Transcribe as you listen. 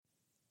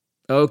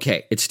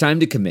Okay, it's time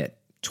to commit.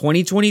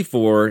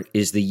 2024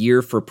 is the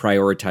year for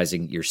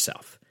prioritizing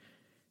yourself.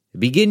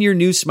 Begin your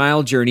new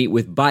smile journey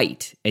with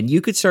Byte, and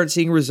you could start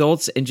seeing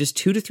results in just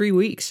 2 to 3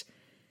 weeks.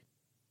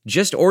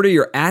 Just order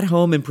your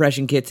at-home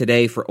impression kit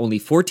today for only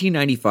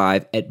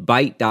 $14.95 at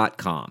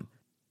Byte.com.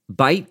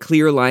 Byte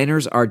clear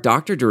liners are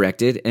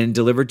doctor-directed and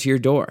delivered to your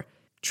door.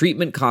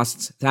 Treatment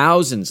costs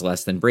thousands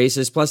less than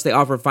braces, plus they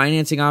offer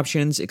financing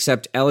options,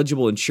 accept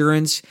eligible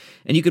insurance,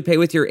 and you could pay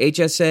with your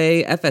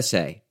HSA,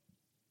 FSA.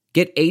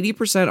 Get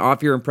 80%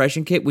 off your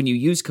impression kit when you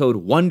use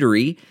code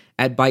WONDERY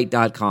at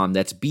Byte.com.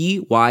 That's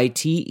BYTE.com.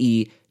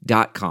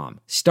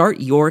 Start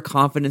your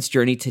confidence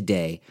journey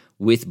today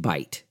with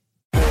Byte.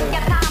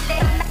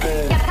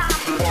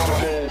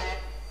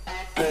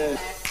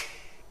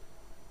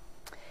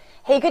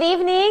 Hey, good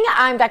evening.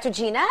 I'm Dr.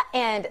 Gina,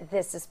 and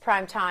this is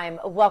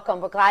Primetime.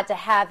 Welcome. We're glad to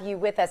have you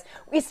with us.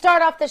 We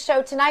start off the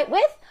show tonight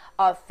with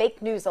a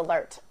fake news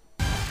alert.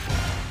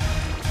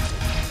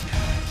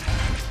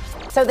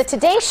 So the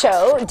Today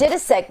Show did a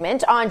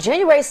segment on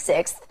January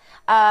 6th,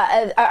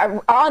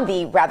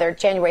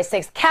 January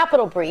 6th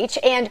Capitol breach,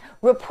 and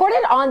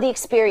reported on the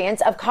experience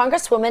of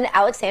Congresswoman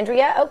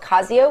Alexandria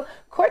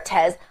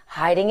Ocasio-Cortez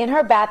hiding in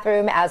her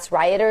bathroom as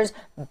rioters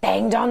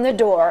banged on the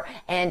door,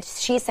 and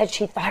she said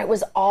she thought it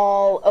was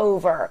all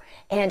over.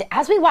 And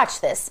as we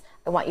watch this,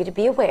 I want you to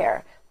be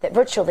aware that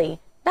virtually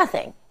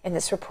nothing in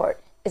this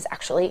report is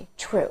actually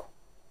true.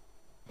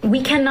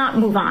 We cannot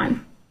move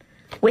on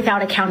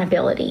without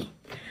accountability.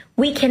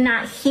 We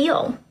cannot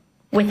heal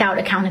without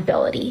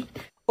accountability.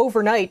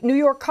 Overnight, New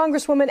York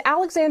Congresswoman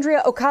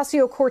Alexandria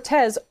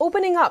Ocasio-Cortez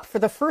opening up for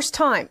the first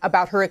time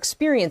about her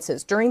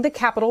experiences during the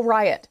Capitol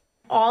riot.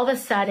 All of a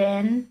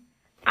sudden,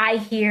 I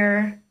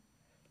hear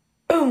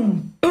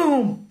boom,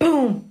 boom,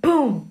 boom,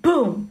 boom,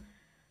 boom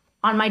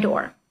on my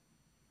door.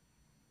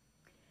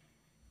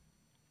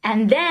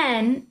 And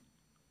then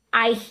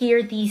I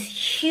hear these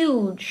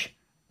huge,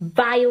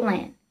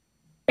 violent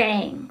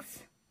bangs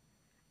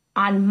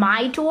on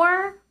my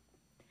door,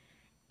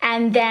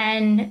 and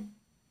then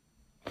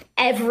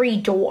every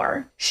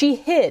door. She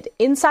hid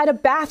inside a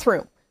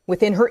bathroom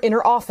within her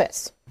inner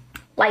office.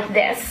 Like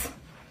this.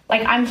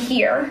 Like I'm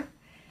here,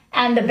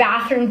 and the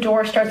bathroom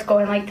door starts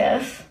going like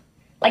this.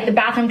 Like the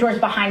bathroom door is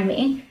behind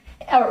me,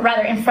 or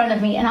rather in front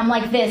of me, and I'm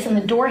like this, and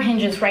the door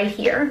hinges right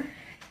here.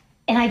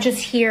 And I just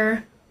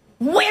hear,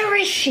 where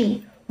is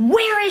she?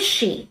 Where is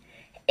she?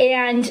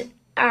 And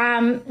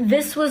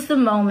this was the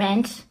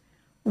moment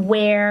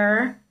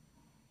where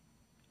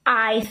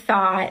I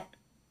thought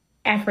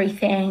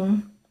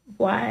everything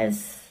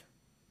was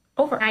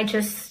over. I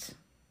thought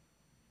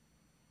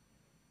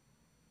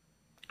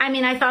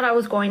I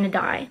was going to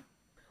die.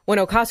 When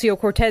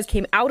Ocasio-Cortez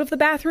came out of the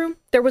bathroom,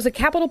 there was a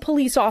Capitol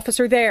Police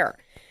officer there.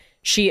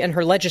 She and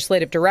her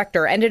legislative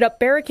director ended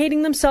up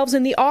barricading themselves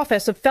in the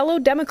office of fellow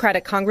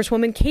Democratic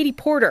Congresswoman Katie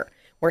Porter,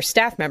 where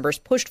staff members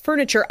pushed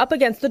furniture up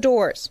against the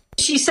doors.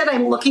 She said,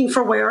 I'm looking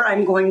for where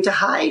I'm going to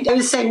hide. I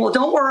was saying, well,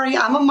 don't worry.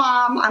 I'm a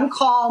mom. I'm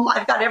calm.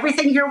 I've got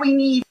everything here we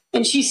need.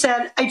 And she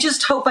said, I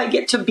just hope I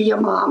get to be a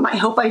mom. I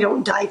hope I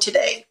don't die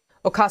today.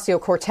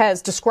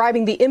 Ocasio-Cortez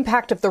describing the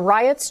impact of the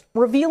riots,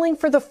 revealing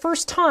for the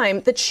first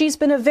time that she's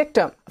been a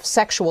victim of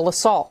sexual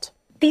assault.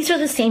 These are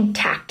the same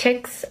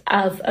tactics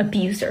of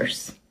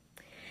abusers.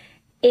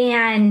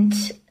 And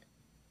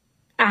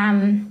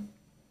I'm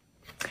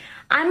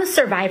a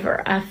survivor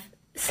of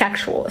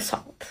sexual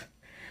assault.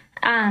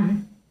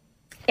 And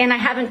I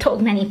haven't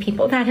told many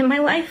people that in my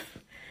life.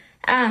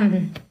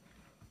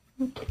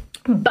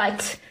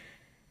 But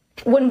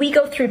when we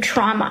go through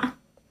trauma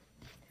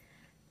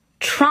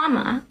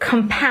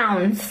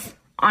compounds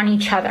on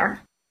each other.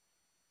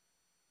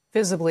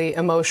 Visibly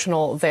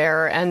emotional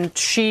there. And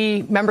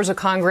members of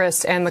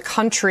Congress and the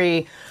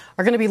country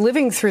are going to be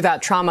living through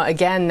that trauma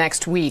again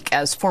next week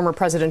as former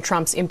President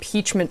Trump's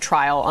impeachment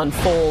trial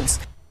unfolds.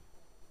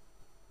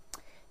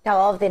 Now,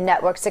 all of the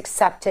networks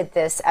accepted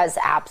this as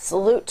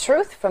absolute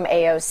truth from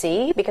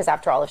AOC, because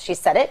after all, if she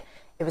said it,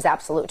 it was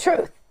absolute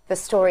truth. The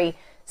story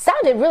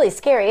sounded really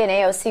scary, and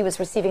AOC was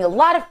receiving a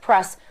lot of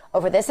press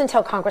over this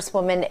until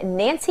Congresswoman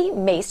Nancy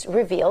Mace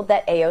revealed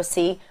that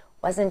AOC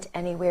wasn't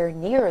anywhere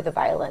near the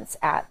violence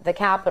at the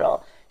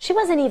Capitol. She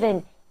wasn't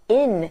even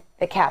in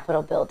the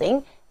Capitol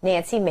building.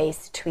 Nancy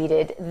Mace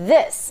tweeted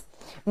this: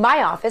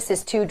 "My office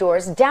is 2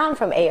 doors down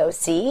from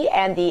AOC,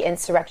 and the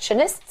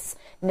insurrectionists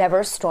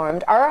never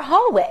stormed our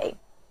hallway."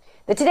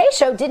 The Today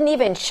Show didn't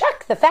even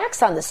check the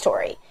facts on the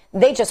story.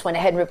 They just went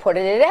ahead and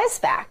reported it as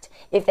fact.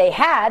 If they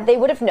had, they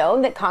would have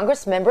known that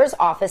Congress members'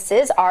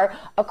 offices are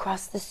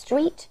across the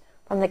street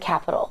from the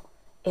Capitol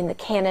in the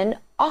Cannon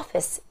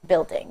office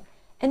building.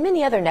 And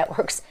many other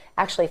networks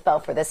actually fell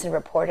for this and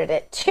reported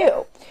it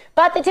too.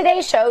 But the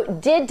Today Show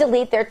did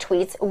delete their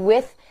tweets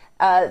with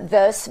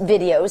the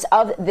videos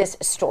of this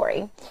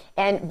story.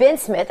 And Ben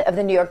Smith of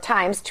the New York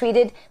Times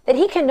tweeted that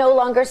he can no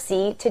longer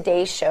see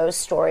Today Show's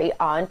story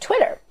on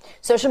Twitter.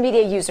 Social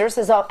media users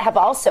have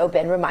also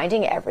been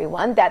reminding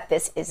everyone that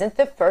this isn't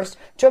the first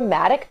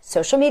dramatic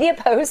social media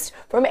post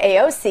from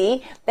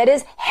AOC that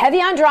is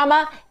heavy on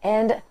drama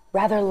and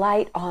rather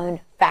light on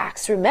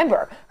facts.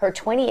 Remember her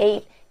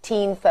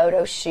 2018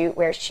 photo shoot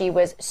where she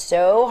was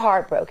so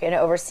heartbroken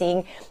over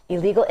seeing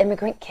illegal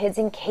immigrant kids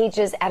in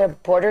cages at a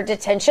border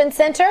detention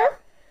center?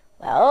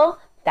 Well,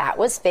 that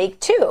was fake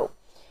too.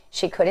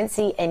 She couldn't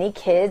see any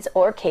kids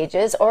or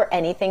cages or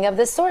anything of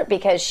the sort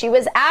because she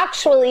was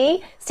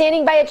actually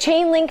standing by a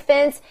chain link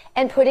fence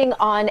and putting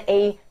on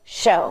a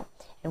show.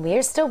 And we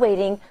are still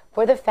waiting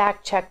for the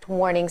fact-checked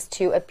warnings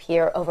to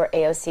appear over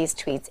AOC's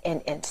tweets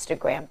and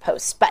Instagram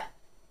posts. But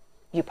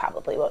you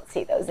probably won't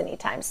see those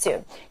anytime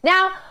soon.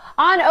 Now,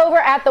 on over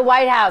at the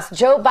White House,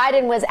 Joe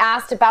Biden was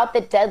asked about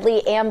the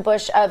deadly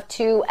ambush of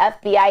 2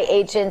 FBI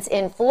agents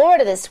in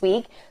Florida this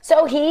week.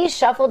 So he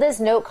shuffled his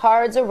note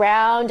cards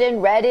around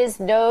and read his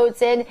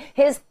notes, and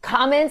his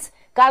comments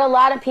got a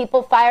lot of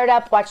people fired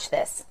up. Watch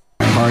this.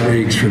 My heart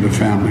aches for the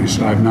families.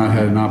 I've not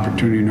had an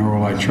opportunity, nor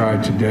will I try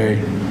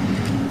today,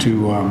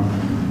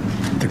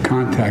 to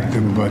contact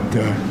them, but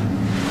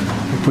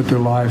they put their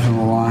lives on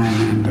the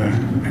line,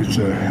 and it's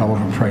a hell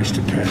of a price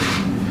to pay.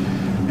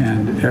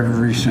 And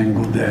every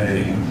single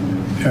day,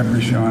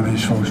 every one of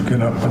these folks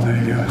get up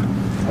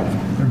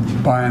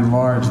and by and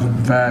large, the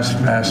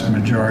vast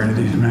majority of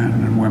these men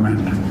and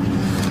women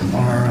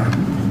are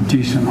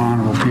decent,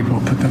 honorable people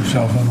who put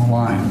themselves on the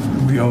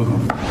line. We owe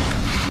them.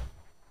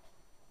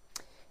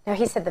 Now,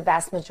 he said the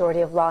vast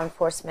majority of law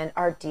enforcement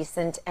are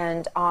decent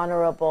and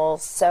honorable.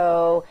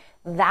 So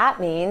that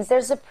means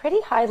there's a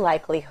pretty high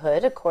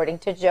likelihood, according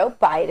to Joe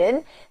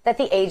Biden, that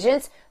the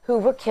agents who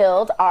were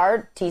killed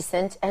are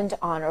decent and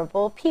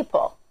honorable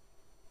people.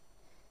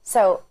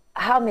 So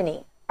how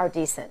many are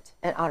decent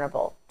and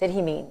honorable? Did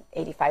he mean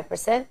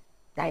 85%,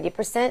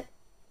 90%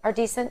 are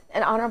decent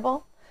and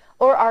honorable?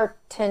 Or are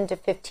 10 to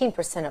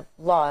 15% of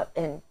law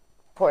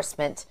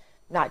enforcement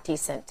not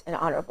decent and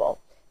honorable?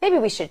 Maybe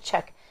we should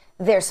check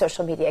their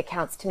social media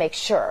accounts to make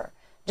sure,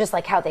 just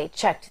like how they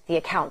checked the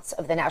accounts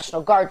of the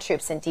National Guard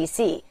troops in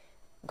D.C.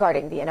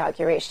 guarding the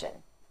inauguration.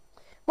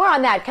 More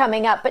on that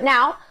coming up, but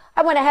now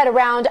I want to head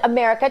around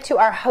America to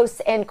our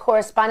hosts and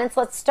correspondents.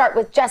 Let's start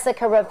with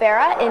Jessica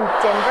Rivera in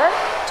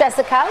Denver.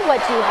 Jessica,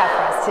 what do you have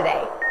for us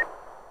today?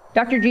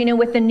 Dr. Gina,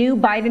 with the new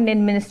Biden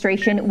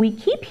administration, we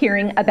keep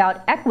hearing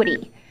about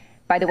equity.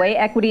 By the way,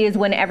 equity is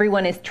when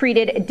everyone is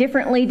treated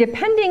differently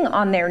depending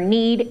on their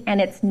need,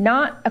 and it's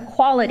not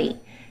equality.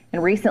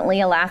 And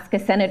recently, Alaska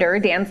Senator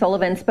Dan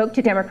Sullivan spoke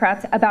to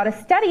Democrats about a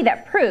study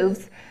that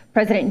proves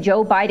President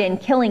Joe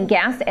Biden killing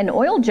gas and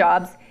oil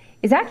jobs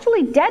is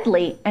actually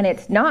deadly, and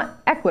it's not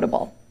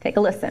equitable. Take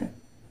a listen.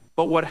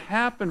 But what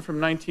happened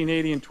from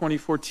 1980 and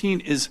 2014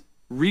 is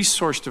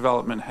resource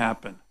development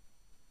happened.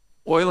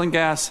 Oil and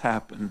gas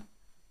happened.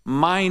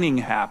 Mining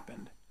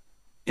happened.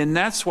 And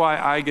that's why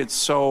I get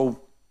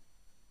so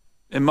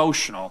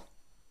emotional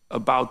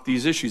about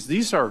these issues.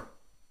 These are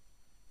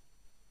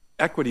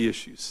equity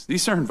issues.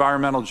 These are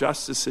environmental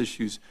justice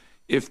issues.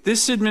 If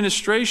this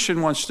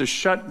administration wants to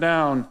shut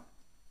down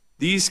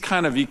these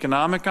kind of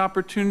economic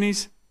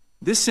opportunities,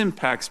 this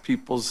impacts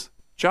people's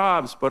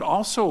jobs, but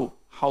also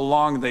how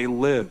long they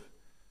live.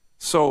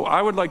 So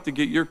I would like to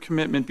get your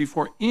commitment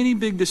before any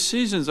big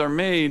decisions are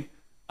made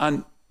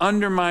on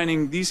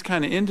undermining these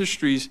kind of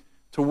industries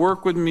to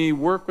work with me,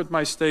 work with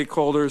my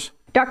stakeholders.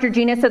 Dr.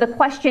 Gina, so the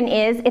question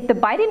is, if the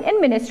Biden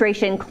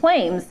administration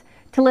claims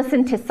to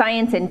listen to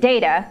science and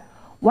data,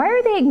 why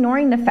are they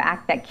ignoring the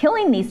fact that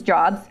killing these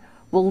jobs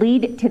will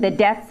lead to the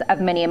deaths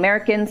of many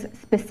Americans,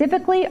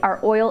 specifically our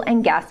oil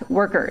and gas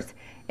workers?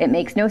 It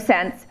makes no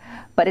sense,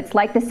 but it's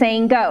like the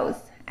saying goes,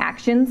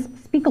 actions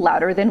speak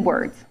louder than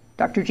words.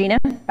 Dr. Gina,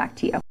 back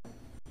to you.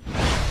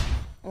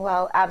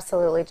 Well,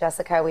 absolutely,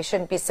 Jessica. We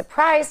shouldn't be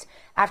surprised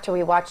after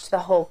we watched the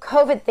whole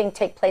COVID thing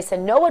take place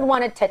and no one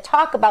wanted to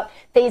talk about,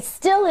 they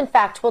still, in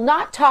fact, will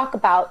not talk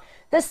about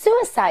the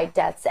suicide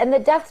deaths and the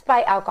deaths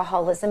by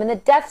alcoholism and the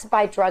deaths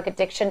by drug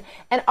addiction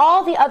and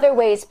all the other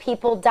ways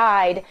people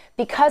died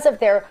because of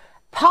their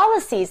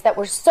policies that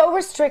were so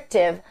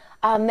restrictive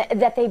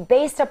that they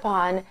based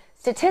upon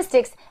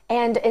statistics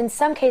and, in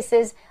some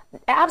cases,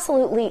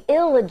 absolutely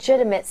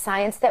illegitimate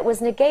science that was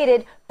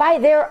negated by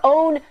their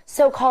own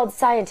so-called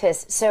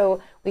scientists.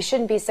 So we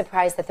shouldn't be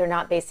surprised that they're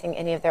not basing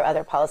any of their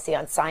other policy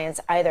on science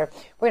either.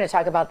 We're going to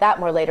talk about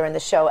that more later in the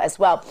show as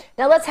well.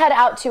 Now let's head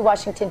out to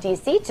Washington,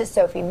 D.C. to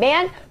Sophie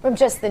Mann from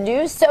Just the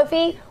News.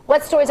 Sophie,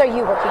 what stories are you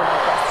working on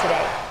for us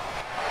today?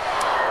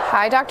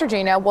 Hi, Dr.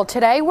 Gina. Well,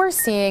 today we're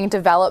seeing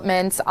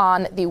developments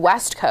on the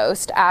West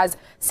Coast as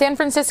San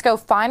Francisco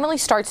finally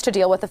starts to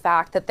deal with the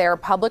fact that their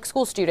public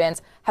school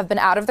students have been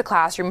out of the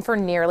classroom for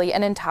nearly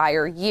an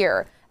entire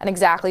year, and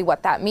exactly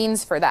what that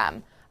means for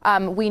them.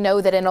 We know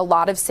that in a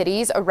lot of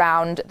cities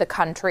around the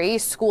country,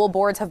 school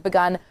boards have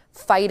begun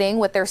fighting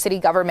with their city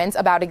governments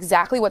about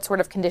exactly what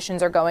sort of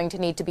conditions are going to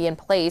need to be in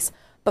place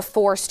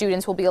before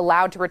students will be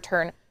allowed to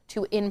return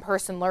to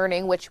in-person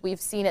learning, which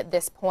we've seen at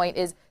this point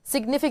is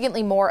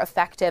significantly more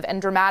effective and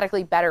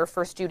dramatically better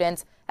for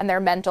students and their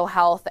mental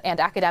health and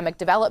academic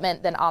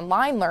development than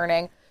online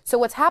learning. So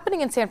what's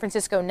happening in San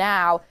Francisco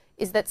now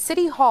is that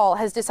City Hall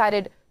has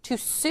decided to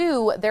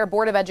sue their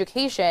Board of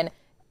Education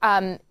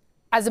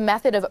as a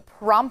method of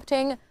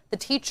prompting the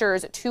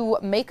teachers to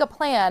make a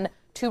plan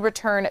to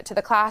return to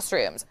the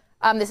classrooms.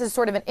 This is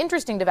sort of an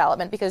interesting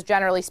development because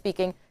generally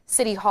speaking,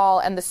 City Hall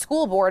and the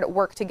school board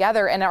work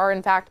together and are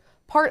in fact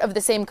part of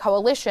the same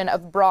coalition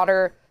of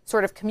broader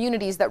sort of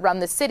communities that run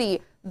the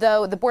city,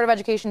 though the Board of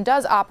Education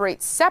does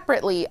operate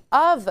separately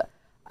of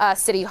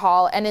City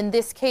Hall. And in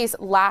this case,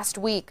 last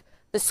week,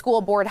 the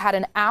school board had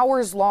an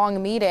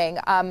hours-long meeting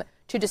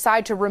to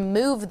decide to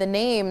remove the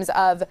names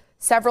of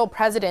several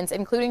presidents,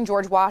 including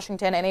George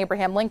Washington and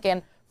Abraham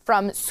Lincoln,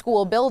 from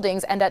school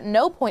buildings. And at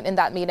no point in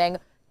that meeting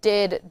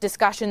did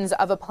discussions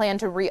of a plan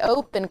to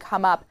reopen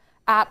come up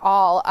at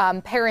all.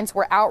 Parents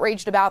were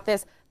outraged about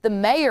this. The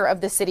mayor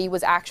of the city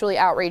was actually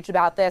outraged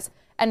about this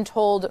and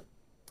told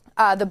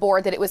the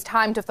board that it was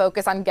time to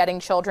focus on getting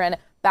children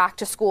back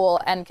to school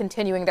and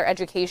continuing their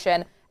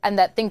education, and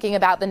that thinking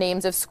about the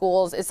names of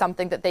schools is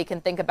something that they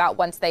can think about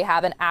once they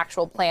have an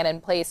actual plan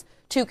in place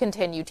to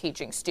continue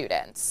teaching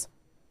students.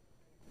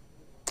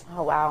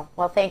 Oh, wow.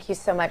 Well, thank you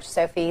so much,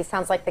 Sophie.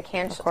 Sounds like the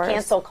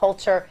cancel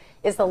culture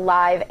is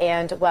alive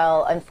and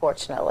well,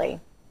 unfortunately.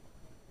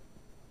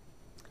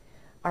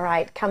 All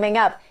right, coming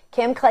up,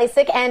 Kim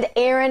Klacik and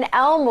Aaron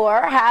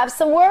Elmore have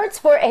some words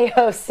for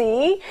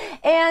AOC,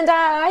 and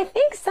I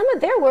think some of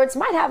their words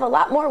might have a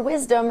lot more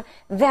wisdom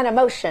than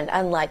emotion,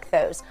 unlike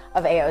those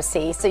of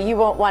AOC, so you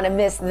won't want to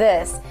miss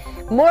this.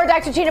 More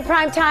Dr. Gina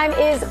Primetime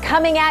is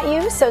coming at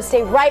you, so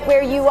stay right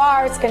where you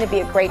are. It's going to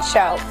be a great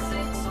show.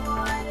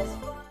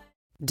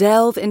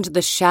 Delve into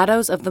the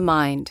shadows of the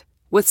mind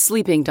with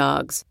Sleeping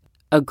Dogs,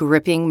 a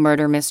gripping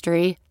murder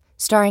mystery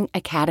starring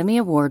Academy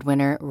Award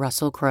winner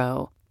Russell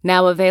Crowe.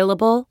 Now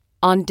available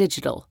on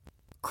digital.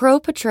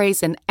 Crowe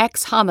portrays an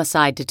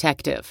ex-homicide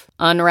detective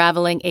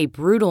unraveling a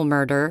brutal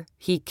murder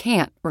he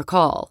can't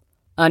recall.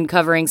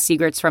 Uncovering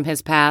secrets from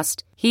his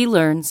past, he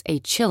learns a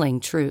chilling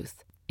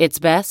truth. It's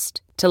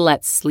best to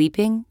let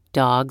sleeping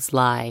dogs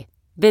lie.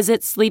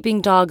 Visit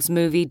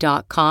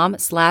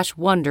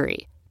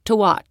sleepingdogsmovie.com/Wondery to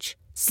watch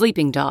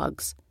Sleeping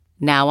Dogs,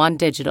 now on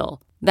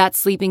digital.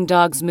 That's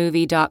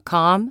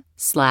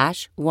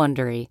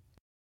sleepingdogsmovie.com/Wondery.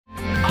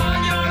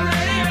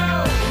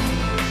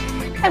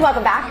 And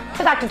welcome back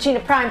to Dr. Gina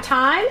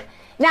Primetime.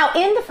 Now,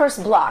 in the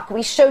first block,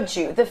 we showed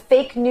you the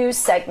fake news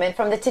segment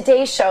from the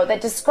Today Show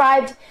that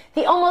described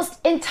the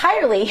almost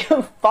entirely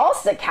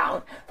false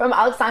account from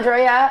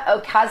Alexandria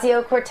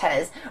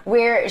Ocasio-Cortez,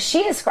 where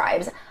she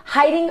describes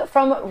hiding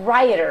from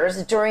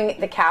rioters during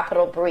the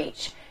Capitol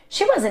breach.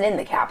 She wasn't in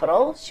the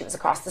Capitol. She was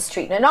across the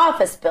street in an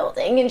office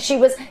building, and she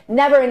was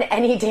never in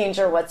any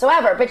danger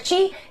whatsoever. But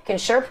she can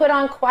sure put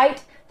on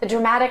quite the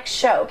dramatic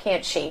show,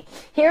 can't she?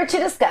 Here to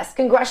discuss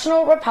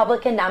congressional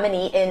Republican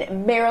nominee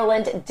in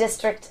Maryland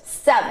District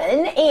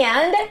 7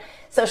 and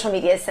social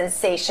media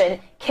sensation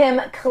Kim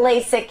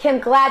Klacik. Kim,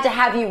 glad to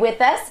have you with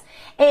us.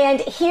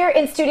 And here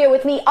in studio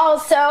with me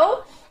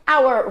also,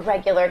 our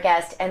regular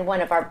guest and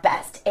one of our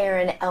best,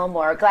 Aaron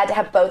Elmore. Glad to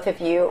have both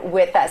of you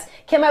with us.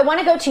 Kim, I want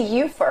to go to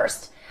you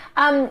first.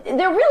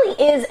 There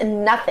really is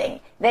nothing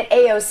that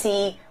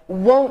AOC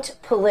won't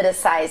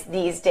politicize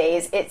these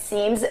days, it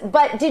seems.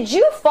 But did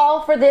you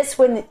fall for this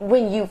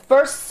when you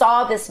first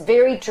saw this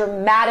very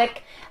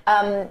dramatic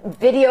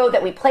video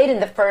that we played in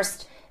the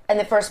first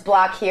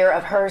block here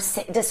of her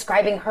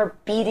describing her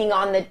beating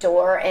on the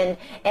door and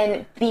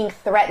being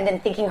threatened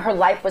and thinking her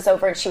life was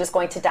over and she was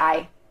going to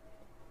die?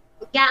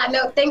 Yeah,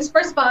 no, thanks.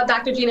 First of all,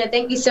 Dr. Gina,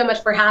 thank you so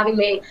much for having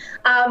me.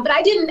 But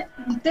I didn't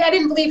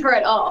believe her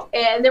at all.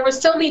 And there were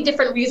so many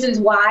different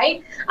reasons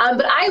why.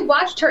 But I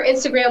watched her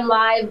Instagram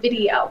Live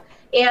video.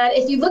 And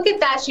if you look at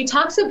that, she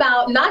talks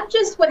about not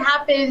just what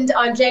happened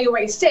on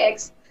January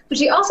 6th, but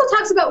she also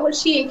talks about what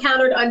she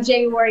encountered on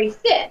January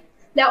 5th.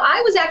 Now,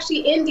 I was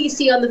actually in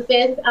D.C. on the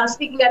 5th,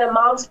 speaking at a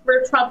Moms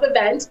for Trump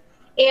event.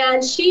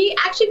 And she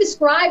actually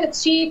described that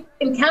she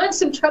encountered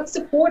some Trump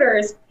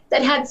supporters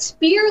that had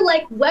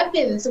spear-like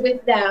weapons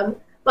with them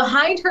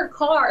behind her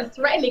car,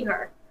 threatening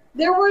her.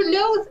 There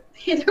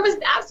was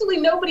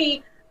absolutely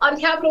nobody on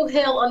Capitol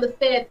Hill on the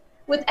 5th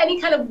with any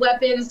kind of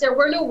weapons. There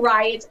were no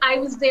riots. I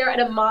was there at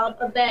a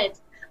mob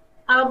event.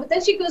 But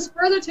then she goes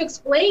further to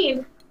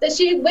explain that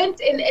she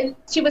went and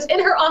she was in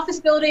her office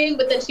building,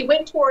 but then she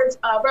went towards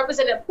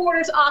Representative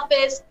Porter's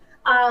office.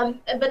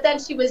 But then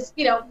she was,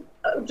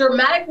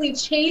 dramatically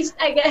chased,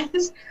 I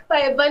guess,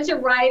 by a bunch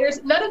of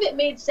rioters. None of it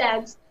made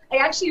sense. I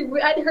actually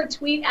read her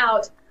tweet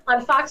out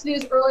on Fox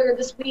News earlier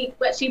this week,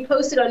 but she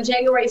posted on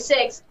January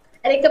 6th,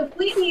 and it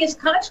completely is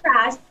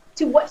contrast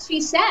to what she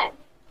said.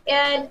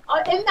 And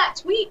in that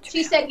tweet,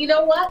 she said, you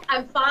know what,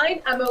 I'm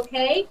fine, I'm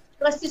okay.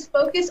 Let's just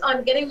focus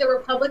on getting the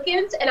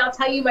Republicans, and I'll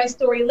tell you my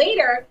story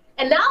later.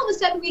 And now all of a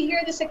sudden we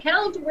hear this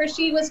account where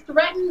she was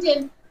threatened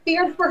and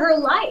feared for her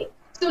life.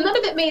 So none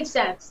of it made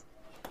sense.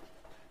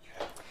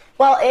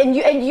 Well, and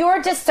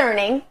you're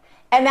discerning.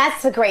 And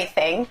that's the great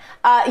thing,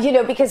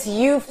 because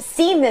you've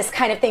seen this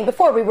kind of thing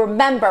before. We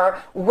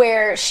remember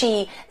where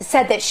she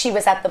said that she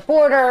was at the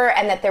border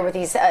and that there were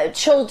these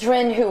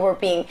children who were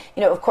being,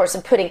 of course,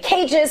 put in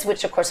cages,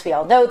 which, of course, we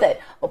all know that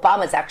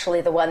Obama's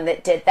actually the one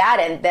that did that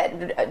and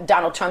that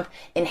Donald Trump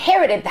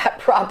inherited that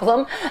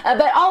problem.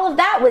 But all of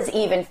that was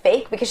even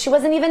fake because she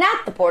wasn't even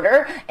at the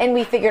border. And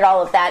we figured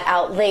all of that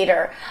out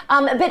later.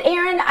 But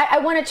Aaron, I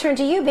want to turn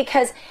to you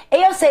because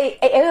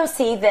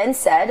AOC then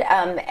said,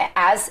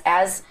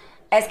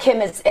 as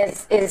Kim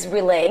is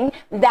relaying,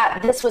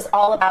 that this was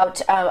all about,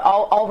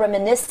 all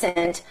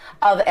reminiscent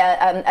of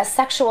a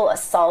sexual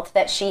assault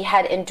that she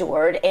had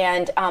endured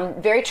and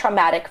very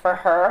traumatic for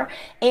her.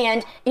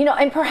 And,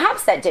 and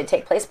perhaps that did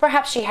take place.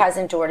 Perhaps she has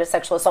endured a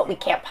sexual assault. We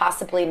can't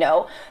possibly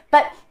know.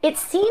 But it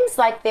seems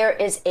like there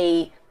is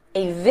a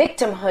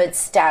victimhood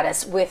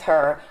status with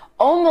her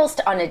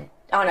almost on a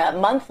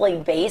monthly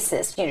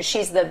basis.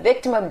 She's the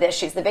victim of this,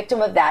 she's the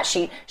victim of that.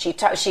 She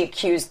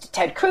accused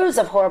Ted Cruz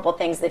of horrible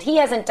things that he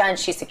hasn't done.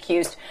 She's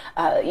accused,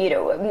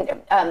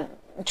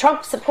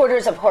 Trump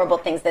supporters of horrible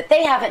things that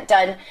they haven't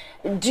done.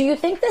 Do you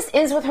think this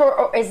ends with her,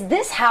 or is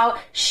this how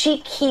she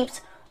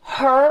keeps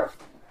her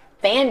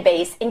fan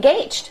base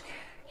engaged?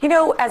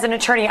 As an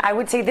attorney, I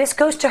would say this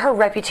goes to her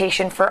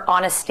reputation for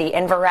honesty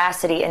and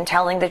veracity and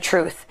telling the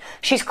truth.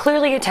 She's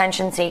clearly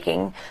attention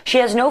seeking. She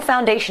has no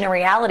foundation in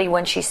reality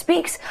when she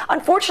speaks.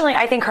 Unfortunately,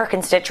 I think her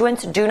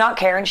constituents do not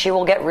care and she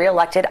will get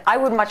reelected. I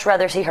would much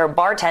rather see her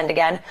bartend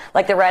again,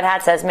 like the Red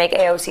Hat says, make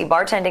AOC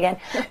bartend again.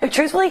 But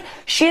truthfully,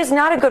 she is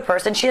not a good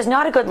person. She is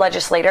not a good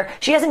legislator.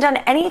 She hasn't done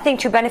anything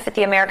to benefit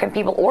the American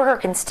people or her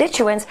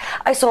constituents.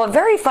 I saw a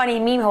very funny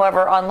meme,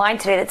 however, online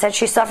today that said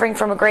she's suffering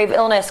from a grave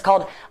illness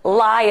called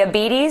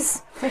liabetes.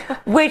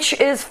 Which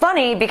is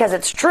funny because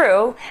it's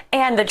true,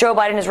 and that Joe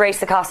Biden has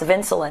raised the cost of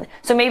insulin.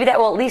 So maybe that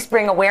will at least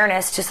bring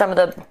awareness to some of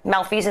the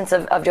malfeasance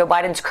of Joe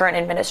Biden's current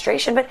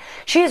administration. But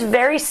she is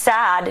very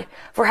sad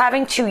for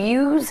having to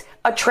use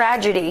a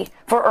tragedy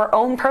for her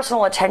own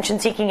personal attention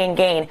seeking and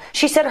gain.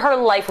 She said her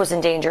life was in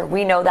danger.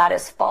 We know that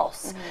is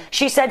false. Mm-hmm.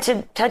 She said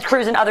to Ted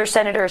Cruz and other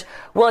senators,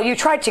 well, you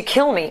tried to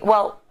kill me.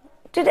 Well,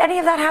 did any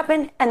of that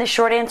happen? And the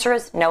short answer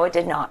is no, it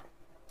did not.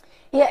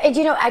 Yeah, and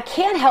I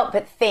can't help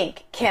but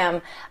think,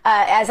 Kim,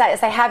 as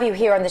I have you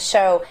here on the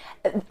show,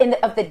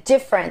 of the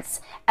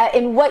difference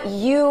in what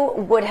you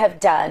would have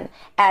done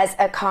as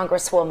a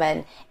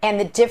congresswoman and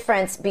the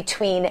difference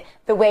between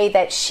the way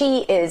that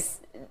she is,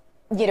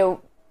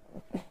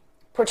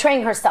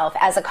 portraying herself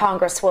as a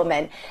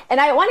congresswoman.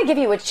 And I want to give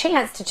you a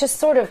chance to just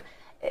sort of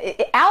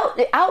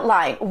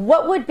outline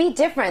what would be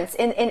different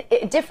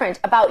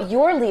about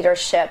your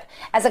leadership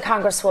as a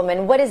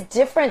congresswoman. What is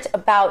different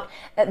about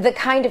the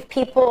kind of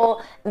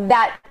people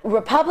that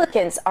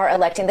Republicans are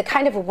electing, the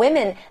kind of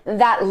women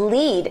that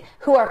lead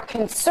who are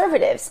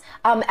conservatives,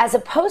 as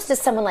opposed to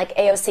someone like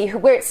AOC,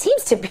 where it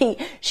seems to be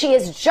she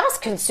is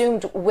just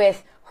consumed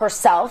with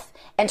herself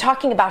and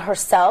talking about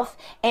herself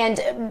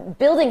and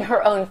building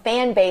her own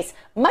fan base,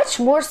 much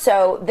more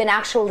so than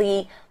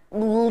actually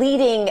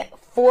leading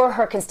for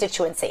her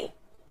constituency.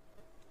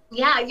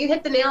 Yeah, you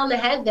hit the nail on the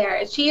head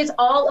there. She is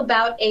all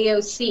about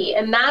AOC,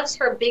 and that's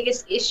her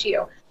biggest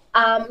issue.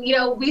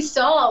 We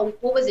saw,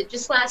 what was it,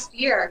 just last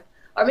year,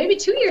 or maybe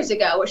 2 years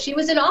ago, where she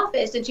was in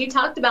office and she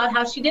talked about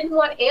how she didn't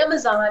want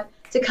Amazon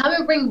to come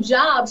and bring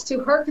jobs to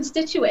her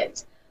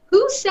constituents.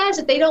 Who says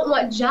that they don't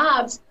want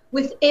jobs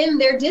within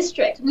their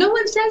district? No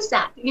one says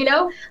that,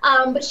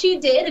 but she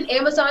did, and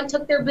Amazon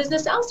took their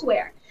business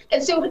elsewhere.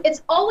 And so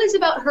it's always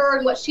about her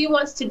and what she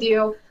wants to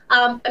do.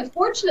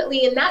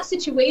 Unfortunately, in that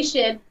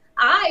situation,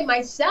 I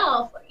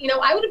myself,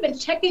 I would have been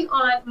checking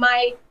on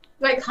my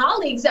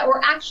colleagues that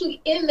were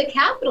actually in the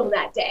Capitol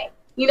that day.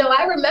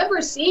 I remember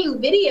seeing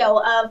video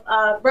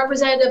of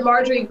Representative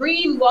Marjorie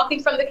Greene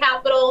walking from the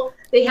Capitol.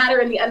 They had her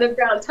in the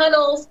underground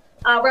tunnels.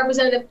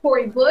 Representative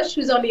Cori Bush,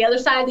 who's on the other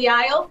side of the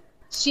aisle,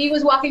 she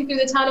was walking through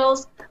the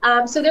tunnels.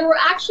 So there were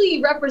actually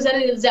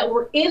representatives that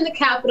were in the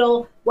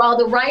Capitol while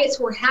the riots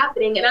were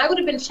happening. And I would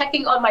have been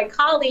checking on my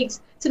colleagues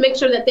to make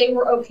sure that they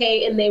were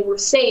okay and they were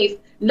safe,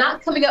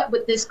 not coming up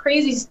with this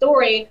crazy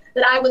story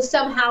that I was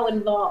somehow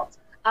involved.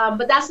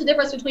 But that's the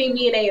difference between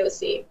me and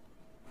AOC.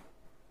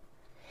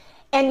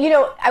 And,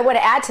 I want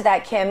to add to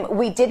that, Kim,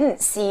 we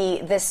didn't see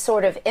this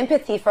sort of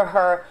empathy for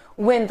her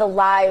when the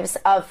lives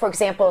of, for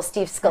example,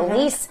 Steve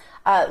Scalise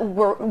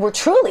were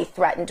truly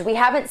threatened. We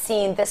haven't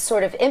seen this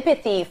sort of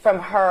empathy from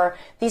her,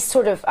 these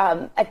sort of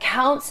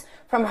accounts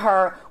from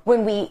her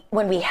when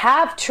we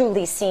have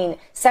truly seen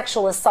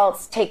sexual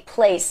assaults take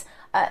place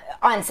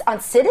on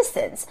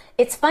citizens.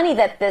 It's funny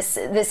that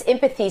this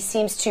empathy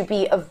seems to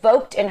be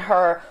evoked in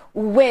her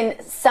when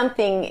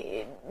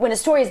a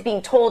story is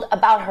being told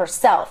about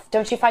herself.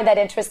 Don't you find that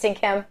interesting,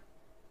 Kim?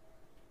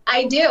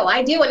 I do.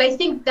 And I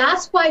think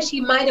that's why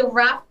she might have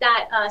wrapped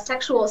that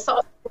sexual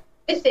assault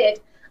with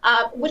it,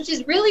 which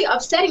is really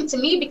upsetting to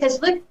me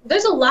because, look,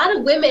 there's a lot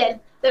of women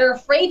that are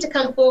afraid to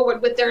come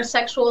forward with their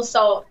sexual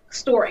assault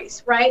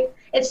stories, right?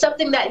 It's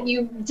something that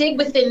you dig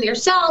within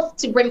yourself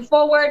to bring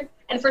forward.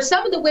 And for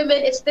some of the women,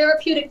 it's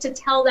therapeutic to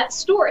tell that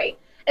story.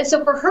 And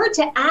so for her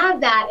to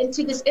add that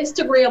into this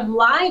Instagram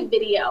live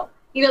video,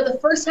 you know, the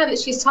first time that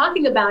she's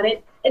talking about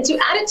it, and to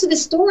add it to the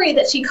story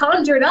that she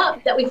conjured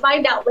up that we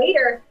find out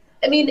later,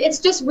 I mean, it's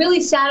just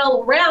really sad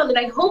all around. And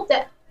I hope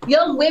that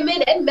young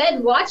women and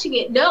men watching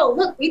it know,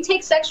 look, we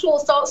take sexual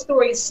assault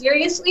stories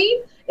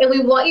seriously, and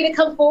we want you to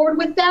come forward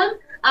with them.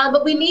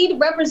 But we need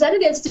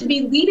representatives to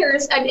be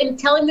leaders in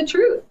telling the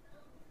truth.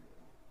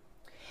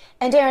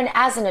 And Aaron,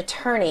 as an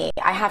attorney,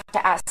 I have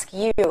to ask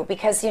you,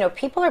 because, you know,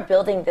 people are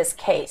building this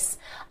case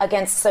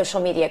against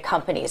social media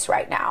companies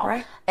right now.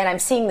 Right. And I'm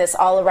seeing this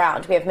all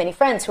around. We have many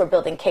friends who are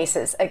building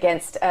cases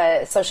against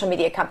social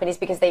media companies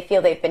because they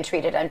feel they've been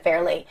treated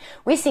unfairly.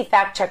 We see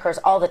fact checkers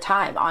all the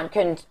time on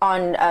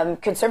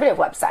conservative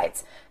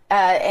websites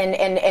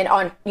and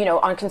on, you know,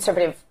 on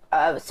conservative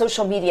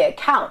social media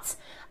accounts.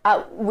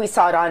 We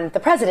saw it on the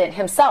president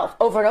himself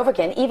over and over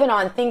again, even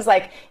on things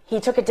like he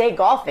took a day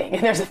golfing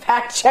and there's a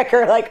fact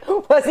checker like,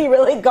 was he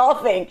really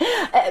golfing?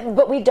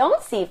 But we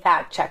don't see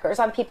fact checkers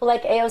on people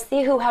like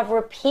AOC who have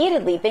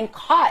repeatedly been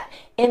caught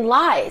in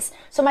lies.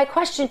 So my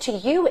question to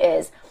you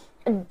is,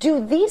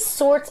 do these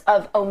sorts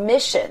of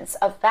omissions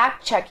of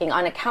fact checking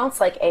on accounts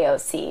like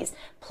AOC's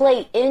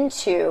play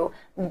into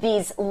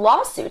these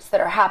lawsuits that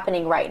are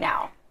happening right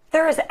now?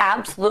 There is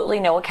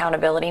absolutely no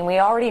accountability. And we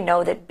already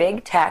know that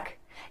big tech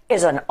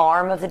is an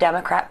arm of the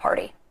Democrat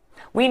Party.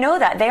 We know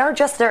that. They are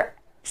just their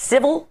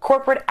civil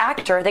corporate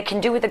actor that can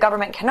do what the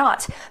government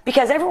cannot,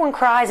 because everyone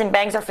cries and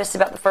bangs their fists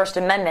about the First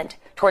Amendment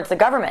towards the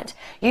government.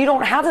 You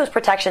don't have those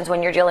protections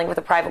when you're dealing with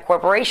a private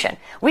corporation.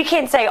 We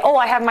can't say, oh,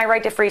 I have my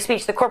right to free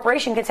speech. The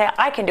corporation can say,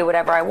 I can do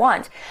whatever I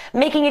want.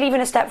 Making it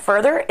even a step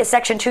further is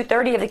Section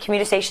 230 of the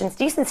Communications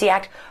Decency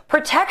Act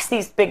protects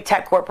these big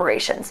tech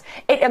corporations.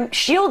 It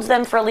shields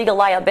them for legal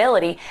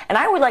liability. And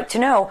I would like to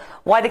know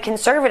why the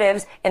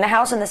conservatives in the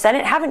House and the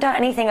Senate haven't done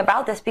anything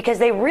about this, because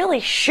they really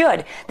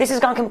should. This has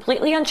gone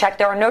completely unchecked.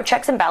 There are no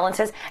checks and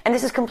balances, and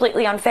this is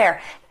completely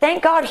unfair.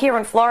 Thank God here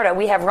in Florida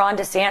we have Ron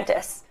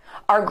DeSantis,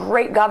 our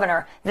great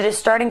governor, that is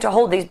starting to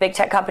hold these big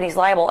tech companies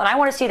liable. And I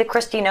want to see the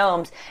Kristi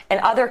Noems and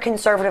other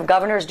conservative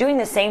governors doing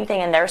the same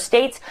thing in their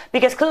states,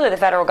 because clearly the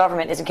federal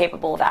government isn't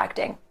capable of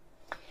acting.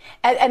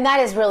 And that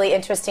is really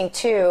interesting,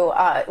 too,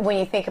 when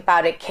you think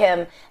about it,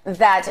 Kim,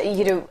 that,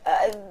 you know,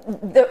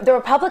 the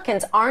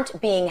Republicans aren't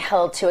being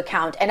held to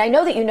account. And I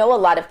know that you know a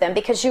lot of them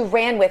because you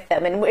ran with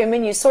them. And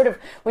when you're sort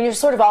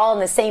of all in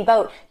the same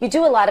boat, you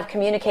do a lot of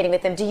communicating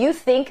with them. Do you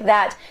think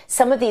that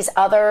some of these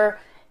other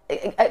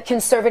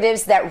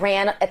conservatives that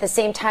ran at the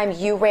same time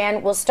you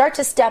ran will start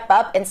to step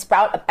up and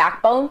sprout a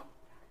backbone?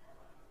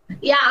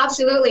 Yeah,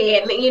 absolutely.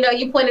 And, you know,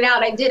 you pointed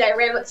out I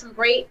ran with some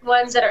great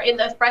ones that are in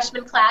the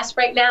freshman class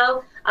right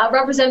now.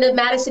 Representative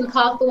Madison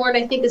Cawthorn,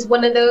 I think, is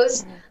one of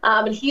those.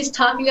 And he's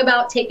talking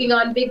about taking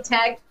on big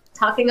tech,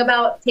 talking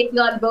about taking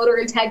on voter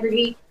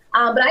integrity.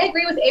 But I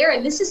agree with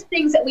Aaron. This is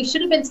things that we should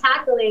have been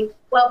tackling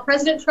while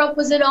President Trump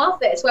was in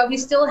office, while we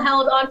still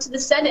held on to the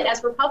Senate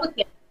as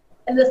Republicans.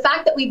 And the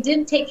fact that we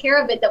didn't take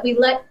care of it, that we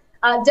let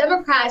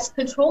Democrats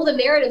control the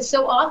narrative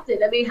so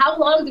often. I mean, how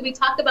long do we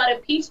talk about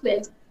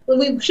impeachment when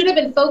we should have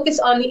been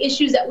focused on the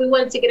issues that we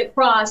wanted to get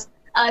across,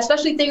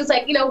 especially things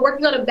like, you know,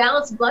 working on a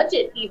balanced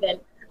budget even,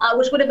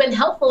 which would have been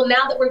helpful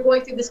now that we're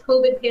going through this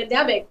COVID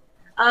pandemic.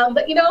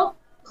 But, you know,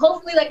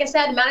 hopefully, like I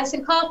said,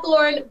 Madison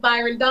Cawthorn,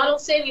 Byron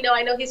Donaldson, you know,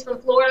 I know he's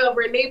from Florida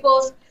over in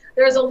Naples.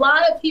 There's a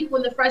lot of people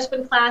in the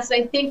freshman class,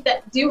 I think,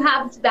 that do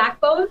have this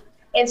backbone.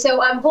 And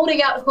so I'm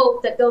holding out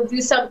hope that they'll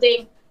do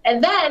something.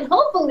 And then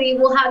hopefully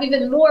we'll have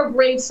even more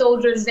brave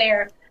soldiers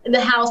there in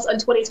the House on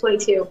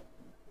 2022.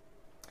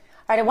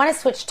 All right, I want to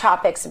switch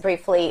topics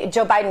briefly.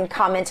 Joe Biden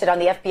commented on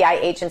the FBI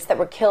agents that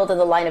were killed in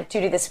the line of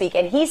duty this week,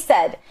 and he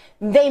said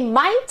they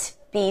might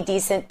be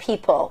decent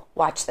people.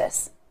 Watch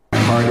this. My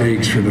heart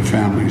aches for the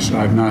families.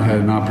 I've not had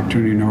an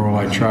opportunity, nor will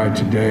I try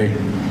today,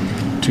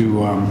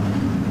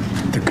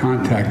 to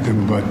contact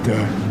them, but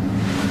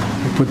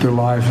they put their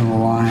lives on the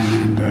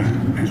line,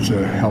 and it's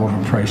a hell of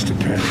a price to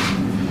pay.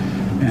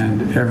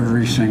 And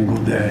every single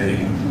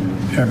day,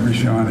 every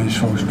one of these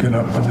folks get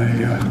up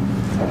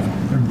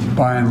and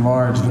by and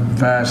large, the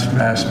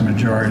vast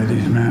majority of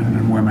these men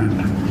and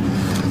women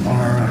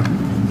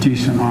are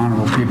decent,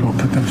 honorable people who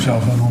put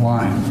themselves on the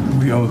line.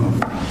 We owe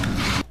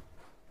them.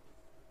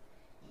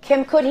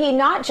 Kim, could he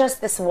not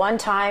just this one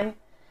time,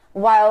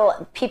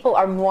 while people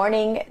are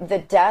mourning the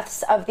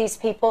deaths of these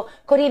people,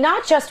 could he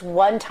not just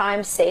one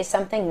time say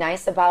something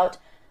nice about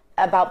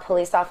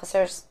police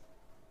officers?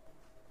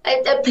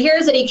 It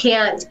appears that he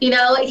can't. You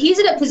know, he's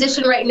in a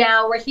position right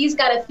now where he's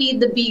got to feed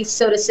the beast,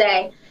 so to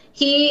say.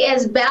 He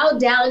has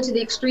bowed down to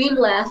the extreme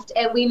left,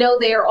 and we know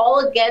they are all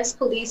against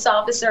police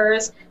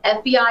officers,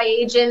 FBI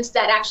agents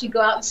that actually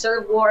go out and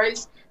serve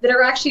warrants, that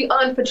are actually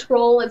on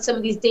patrol in some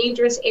of these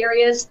dangerous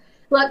areas.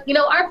 Look, you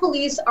know, our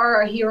police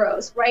are our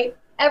heroes, right?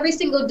 Every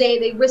single day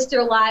they risk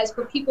their lives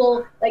for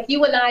people like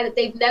you and I that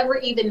they've never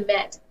even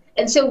met.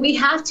 And so we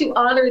have to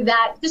honor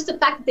that, just the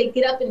fact that they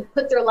get up and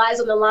put their lives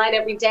on the line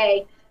every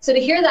day. So to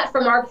hear that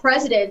from our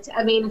president,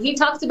 I mean, he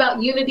talks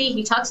about unity,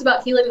 he talks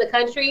about healing the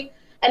country,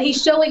 and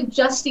he's showing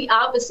just the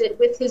opposite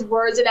with his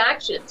words and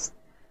actions.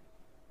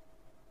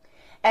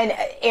 And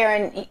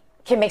Aaron,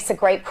 Kim makes a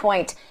great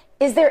point.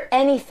 Is there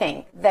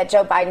anything that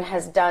Joe Biden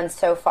has done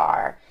so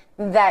far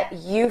that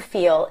you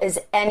feel is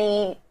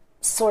any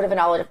sort of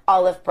an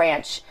olive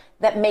branch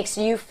that makes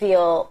you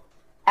feel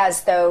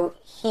as though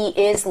he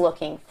is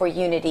looking for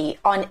unity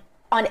on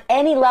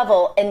any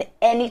level and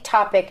any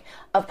topic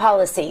of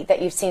policy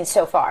that you've seen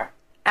so far?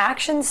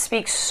 Actions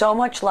speak so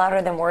much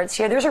louder than words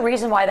here. There's a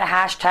reason why the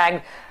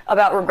hashtag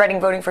about regretting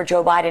voting for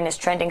Joe Biden is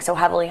trending so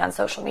heavily on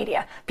social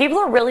media. People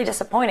are really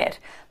disappointed.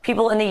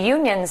 People in the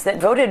unions that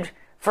voted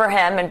for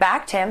him and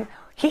backed him,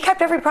 he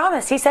kept every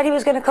promise. He said he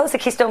was going to close the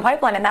Keystone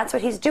Pipeline, and that's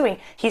what he's doing.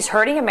 He's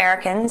hurting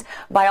Americans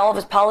by all of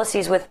his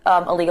policies with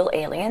illegal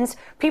aliens.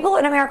 People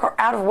in America are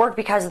out of work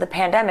because of the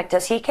pandemic.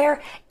 Does he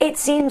care? It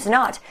seems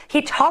not.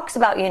 He talks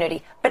about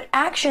unity, but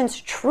actions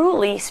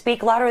truly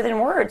speak louder than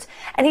words.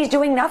 And he's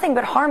doing nothing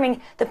but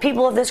harming the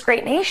people of this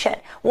great nation.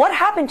 What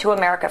happened to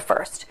America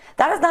first?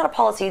 That is not a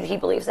policy that he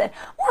believes in.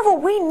 Moreover,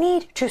 we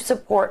need to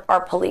support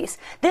our police.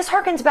 This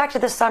harkens back to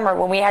the summer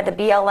when we had the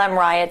BLM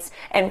riots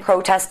and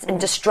protests and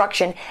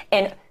destruction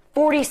in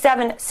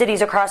 47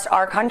 cities across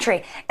our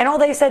country. And all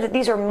they said that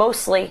these are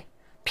mostly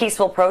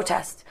peaceful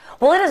protests.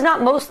 Well, it is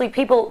not mostly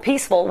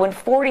peaceful when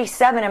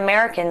 47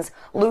 Americans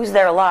lose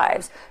their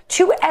lives.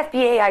 2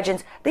 FBI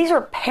agents, these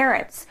are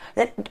parents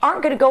that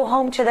aren't going to go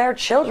home to their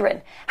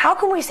children. How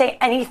can we say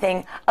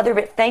anything other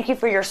but thank you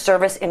for your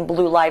service in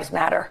Blue Lives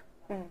Matter?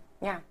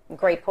 Yeah,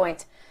 great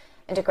point.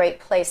 And a great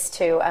place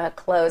to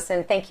close.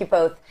 And thank you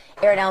both,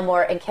 Aaron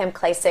Elmore and Kim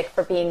Klacik,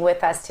 for being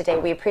with us today.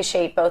 We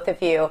appreciate both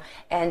of you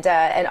and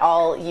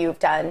all you've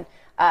done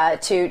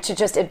to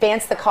just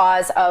advance the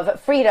cause of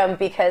freedom,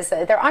 because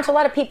there aren't a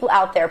lot of people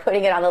out there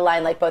putting it on the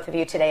line like both of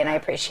you today, and I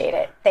appreciate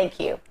it. Thank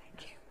you.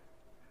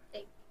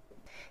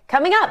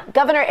 Coming up,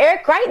 Governor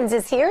Eric Greitens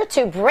is here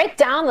to break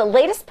down the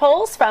latest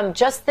polls from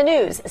Just the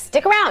News.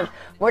 Stick around.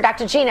 More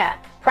Dr. Gina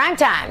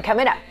Primetime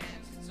coming up.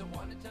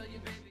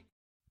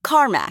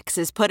 CarMax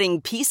is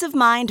putting peace of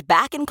mind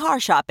back in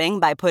car shopping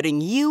by putting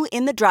you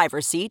in the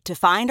driver's seat to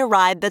find a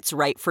ride that's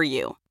right for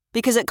you.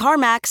 Because at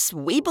CarMax,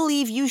 we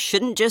believe you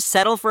shouldn't just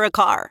settle for a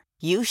car.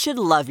 You should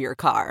love your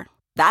car.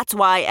 That's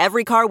why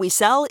every car we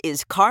sell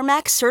is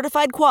CarMax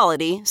certified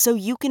quality, so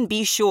you can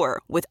be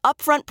sure with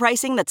upfront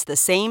pricing that's the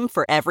same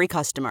for every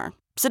customer.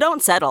 So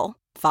don't settle.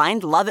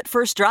 Find love at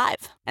first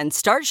drive and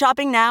start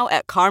shopping now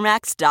at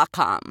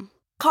CarMax.com.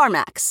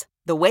 CarMax,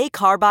 the way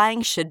car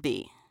buying should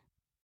be.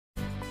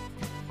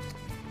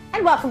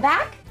 And welcome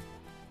back.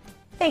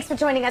 Thanks for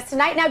joining us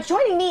tonight. Now,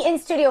 joining me in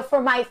studio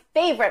for my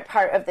favorite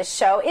part of the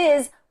show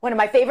is one of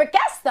my favorite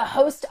guests, the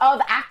host of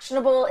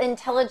Actionable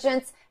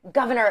Intelligence,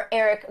 Governor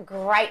Eric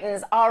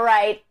Greitens. All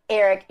right,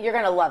 Eric, you're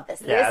going to love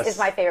this. Yes. This is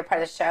my favorite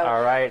part of the show.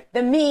 All right.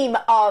 The meme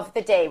of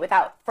the day.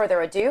 Without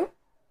further ado,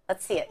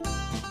 let's see it.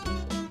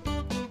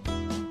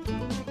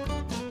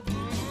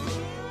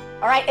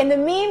 All right, and the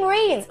meme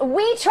reads,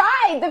 we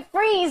tried the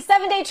free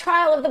 7-day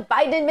trial of the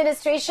Biden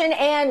administration,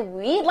 and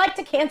we'd like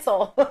to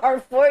cancel our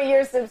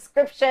 4-year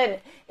subscription.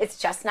 It's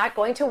just not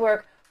going to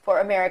work for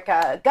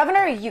America. Governor,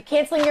 are you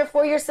canceling your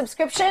 4-year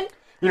subscription?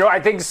 You know, I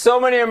think so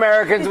many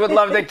Americans would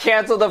love to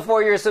cancel the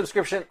 4-year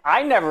subscription.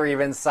 I never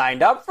even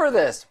signed up for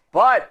this,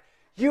 but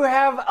you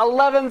have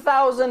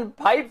 11,000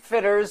 pipe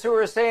fitters who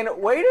are saying,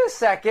 wait a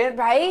second.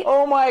 Right?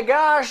 Oh my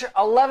gosh,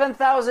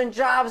 11,000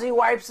 jobs. He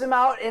wipes them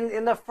out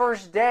in the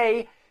first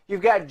day.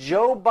 You've got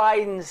Joe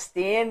Biden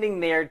standing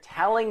there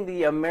telling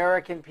the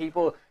American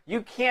people,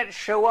 you can't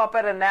show up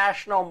at a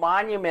national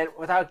monument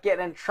without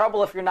getting in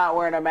trouble if you're not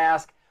wearing a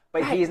mask.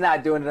 But he's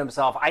not doing it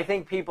himself. I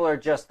think people are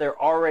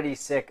they're already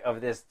sick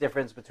of this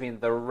difference between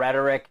the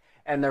rhetoric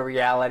and the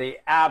reality.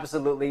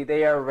 Absolutely,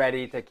 they are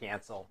ready to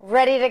cancel.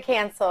 Ready to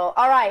cancel.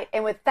 All right,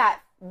 and with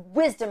that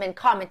wisdom and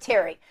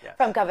commentary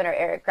from Governor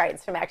Eric Greitens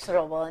from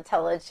Actionable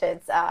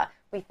Intelligence,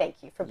 we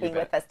thank you for being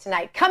with us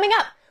tonight. Coming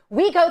up,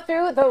 we go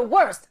through the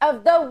worst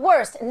of the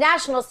worst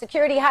national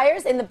security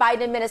hires in the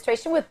Biden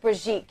administration with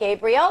Brigitte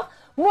Gabriel.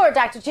 More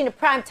Dr. Gina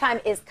Primetime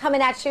is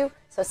coming at you,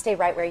 so stay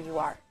right where you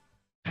are.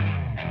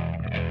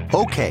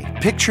 Okay,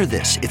 picture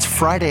this. It's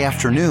Friday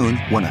afternoon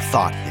when a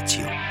thought hits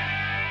you.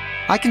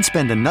 I can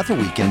spend another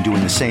weekend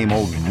doing the same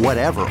old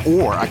whatever,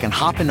 or I can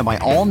hop into my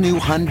all-new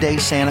Hyundai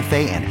Santa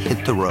Fe and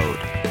hit the road.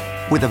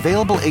 With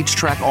available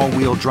H-Track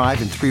all-wheel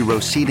drive and 3-row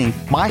seating,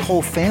 my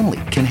whole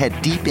family can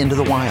head deep into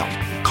the wild.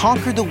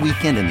 Conquer the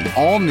weekend in the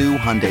all-new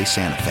Hyundai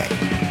Santa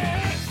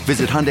Fe.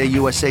 Visit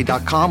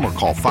HyundaiUSA.com or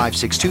call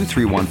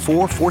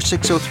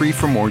 562-314-4603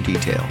 for more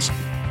details.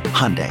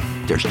 Hyundai,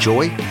 there's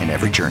joy in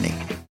every journey.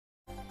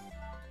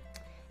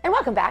 And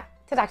welcome back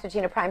to Dr.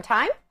 Gina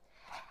Primetime.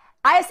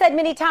 I have said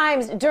many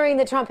times during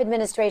the Trump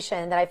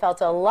administration that I felt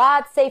a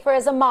lot safer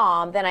as a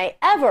mom than I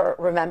ever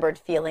remembered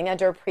feeling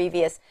under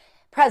previous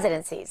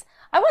presidencies.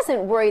 I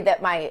wasn't worried that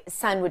my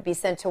son would be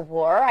sent to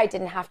war. I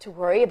didn't have to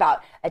worry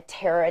about a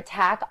terror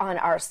attack on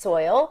our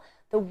soil.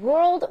 The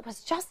world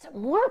was just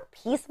more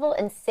peaceful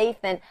and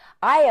safe than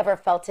I ever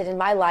felt it in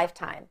my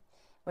lifetime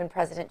when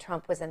President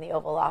Trump was in the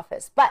Oval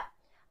Office. But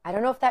I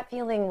don't know if that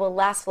feeling will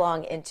last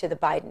long into the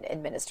Biden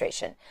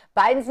administration.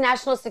 Biden's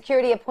national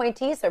security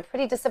appointees are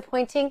pretty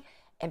disappointing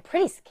and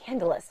pretty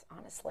scandalous,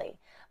 honestly.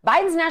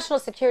 Biden's national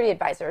security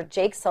advisor,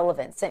 Jake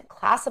Sullivan, sent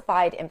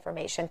classified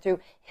information through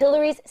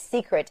Hillary's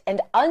secret and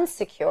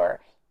unsecure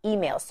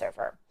email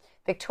server.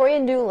 Victoria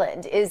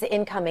Nuland is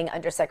incoming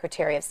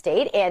Undersecretary of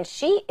State, and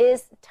she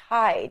is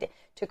tied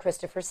to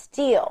Christopher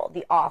Steele,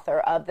 the author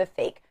of the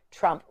fake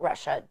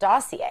Trump-Russia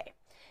dossier.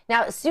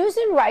 Now,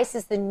 Susan Rice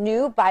is the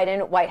new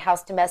Biden White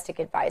House domestic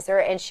advisor,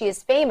 and she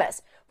is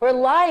famous for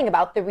lying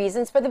about the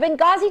reasons for the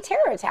Benghazi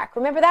terror attack.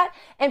 Remember that?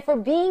 And for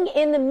being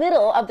in the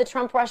middle of the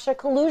Trump-Russia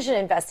collusion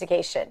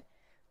investigation.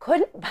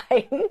 Couldn't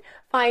Biden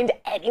find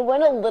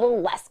anyone a little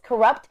less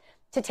corrupt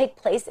to take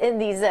place in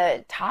these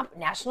top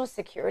national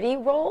security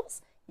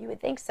roles? You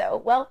would think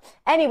so. Well,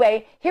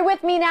 anyway, here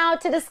with me now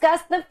to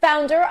discuss the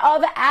founder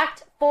of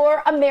Act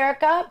for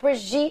America,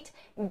 Brigitte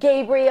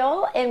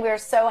Gabriel, and we're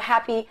so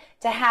happy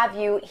to have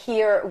you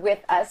here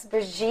with us,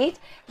 Brigitte.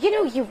 You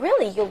know,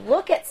 you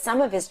look at some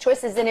of his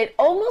choices, and it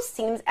almost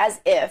seems as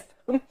if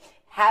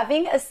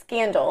having a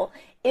scandal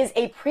is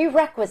a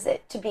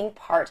prerequisite to being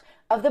part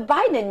of the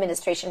Biden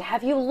administration.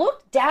 Have you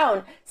looked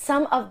down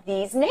some of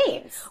these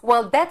names?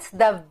 Well, that's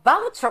the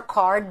voucher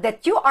card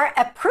that you are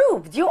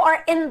approved. You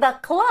are in the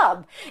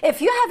club.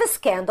 If you have a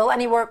scandal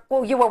and you were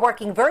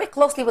working very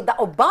closely with the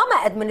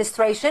Obama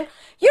administration,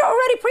 you're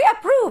already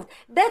pre-approved.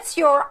 That's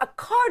your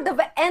card of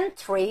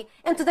entry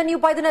into the new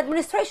Biden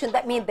administration.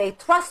 That means they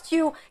trust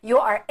you. You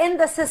are in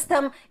the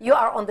system. You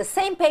are on the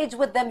same page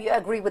with them. You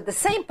agree with the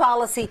same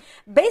policy.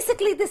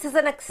 Basically, this is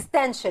an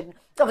extension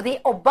of the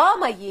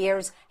Obama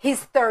years,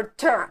 his third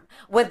term,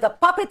 with the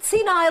puppet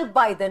senile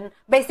Biden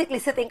basically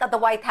sitting at the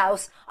White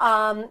House,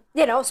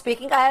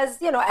 speaking as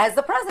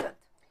the president.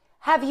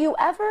 Have you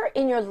ever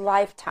in your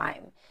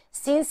lifetime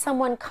seen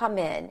someone come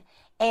in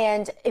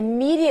and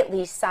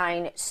immediately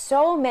sign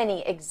so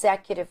many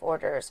executive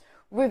orders,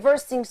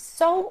 reversing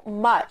so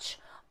much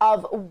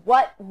of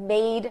what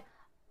made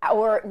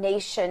our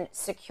nation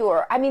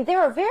secure? I mean,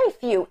 there are very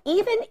few,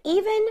 even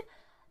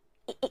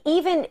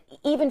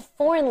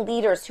foreign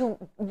leaders who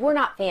were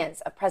not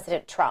fans of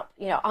President Trump.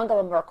 You know,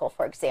 Angela Merkel,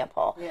 for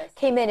example,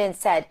 came in and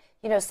said,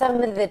 you know,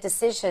 some of the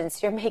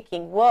decisions you're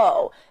making,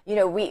 whoa. You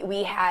know,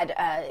 we had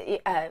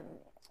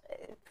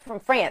from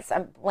France,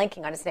 I'm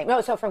blanking on his name. No,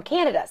 so from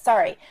Canada,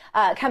 sorry,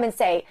 come and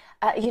say,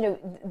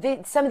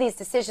 some of these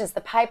decisions,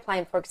 the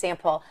pipeline, for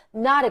example,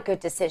 not a good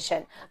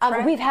decision.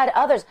 Right. We've had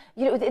others,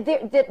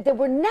 that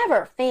were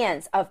never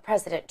fans of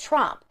President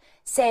Trump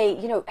say,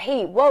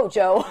 hey, whoa,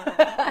 Joe,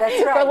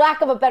 that's right. For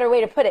lack of a better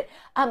way to put it.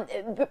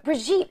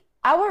 Brigitte,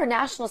 our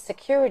national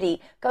security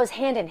goes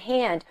hand in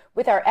hand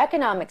with our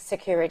economic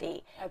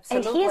security.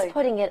 Absolutely. And he is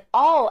putting it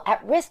all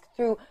at risk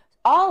through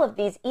all of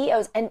these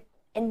EOs, and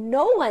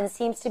no one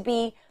seems to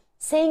be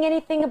saying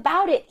anything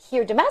about it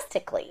here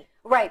domestically.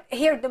 Right,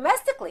 here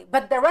domestically,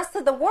 but the rest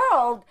of the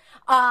world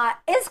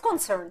is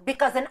concerned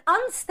because an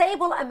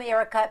unstable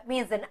America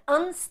means an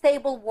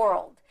unstable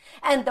world.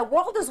 And the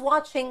world is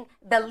watching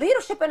the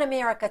leadership in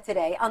America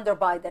today under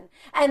Biden,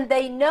 and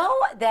they know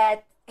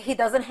that he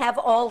doesn't have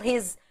all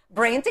his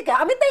brain together.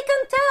 I mean, they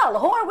can tell.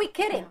 Who are we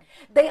kidding?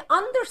 Yeah. They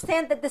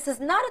understand that this is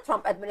not a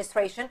Trump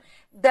administration.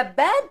 The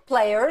bad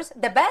players,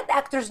 the bad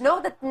actors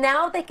know that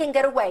now they can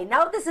get away.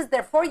 Now this is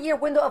their 4-year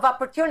window of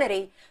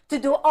opportunity to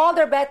do all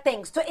their bad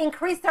things, to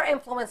increase their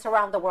influence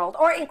around the world,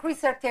 or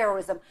increase their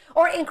terrorism,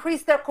 or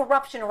increase their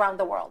corruption around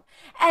the world.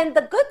 And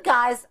the good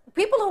guys,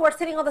 people who are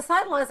sitting on the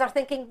sidelines, are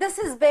thinking this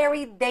is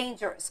very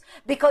dangerous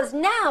because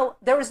now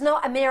there is no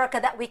America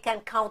that we can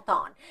count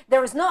on.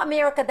 There is no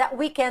America that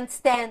we can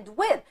stand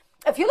with.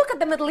 If you look at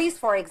the Middle East,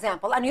 for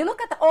example, and you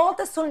look at all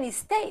the Sunni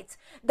states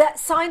that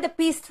signed a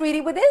peace treaty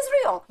with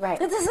Israel, right.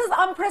 This is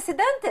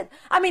unprecedented.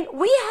 I mean,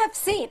 we have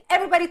seen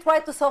everybody try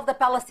to solve the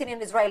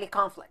Palestinian-Israeli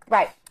conflict.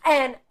 Right.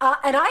 And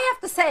I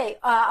have to say,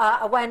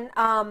 when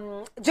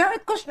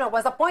Jared Kushner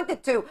was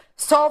appointed to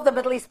solve the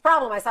Middle East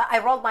problem, I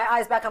rolled my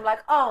eyes back. I'm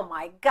like, oh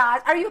my God,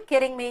 are you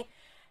kidding me?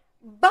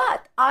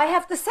 But I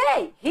have to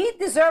say, he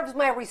deserves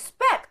my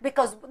respect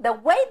because the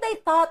way they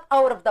thought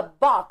out of the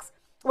box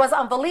was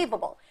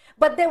unbelievable.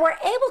 But they were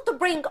able to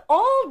bring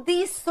all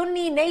these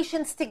Sunni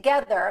nations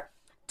together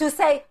to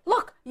say,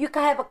 look, you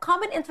can have a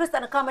common interest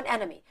and a common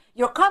enemy.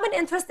 Your common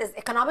interest is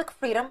economic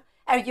freedom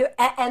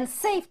and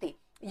safety.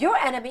 Your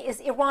enemy is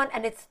Iran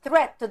and its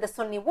threat to the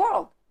Sunni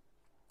world.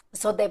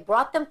 So they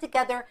brought them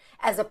together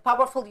as a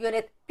powerful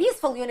unit,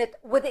 peaceful unit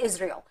with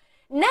Israel.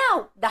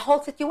 Now the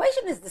whole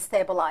situation is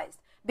destabilized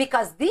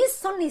because these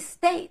Sunni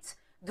states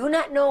do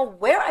not know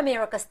where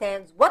America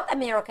stands, what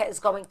America is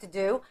going to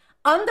do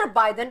under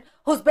Biden,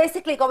 who's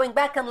basically going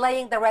back and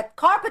laying the red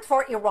carpet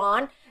for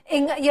Iran,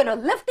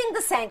 lifting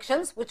the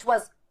sanctions, which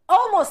was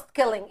almost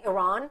killing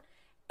Iran,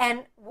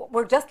 and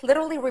we're just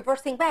literally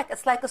reversing back.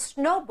 It's like a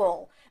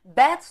snowball,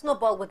 bad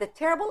snowball with a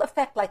terrible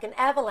effect, like an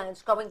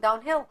avalanche going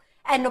downhill,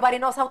 and nobody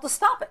knows how to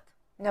stop it.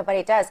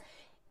 Nobody does.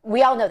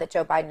 We all know that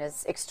Joe Biden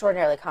is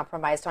extraordinarily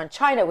compromised on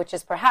China, which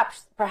is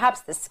perhaps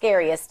the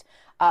scariest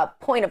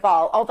point of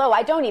all, although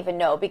I don't even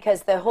know,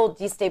 because the whole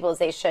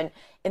destabilization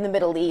in the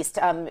Middle East,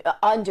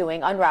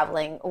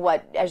 unraveling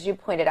what, as you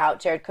pointed out,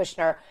 Jared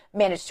Kushner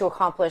managed to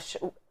accomplish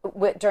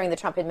during the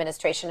Trump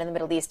administration in the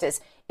Middle East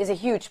is a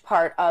huge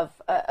part of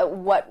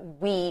what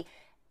we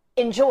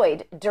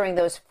enjoyed during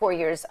those 4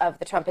 years of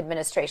the Trump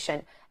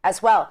administration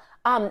as well.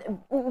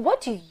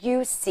 What do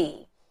you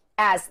see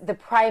as the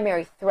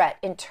primary threat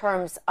in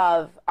terms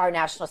of our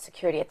national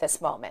security at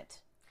this moment?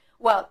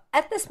 Well,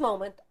 at this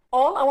moment,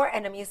 all our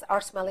enemies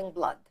are smelling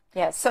blood.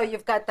 Yes. So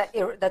you've got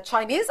the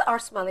Chinese are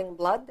smelling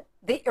blood,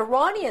 the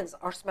Iranians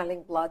are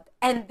smelling blood,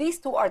 and these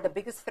two are the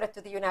biggest threat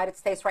to the United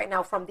States right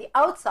now from the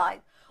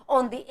outside.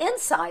 On the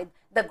inside,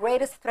 the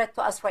greatest threat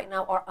to us right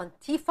now are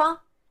Antifa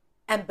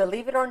and,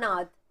 believe it or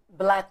not,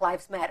 Black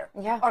Lives Matter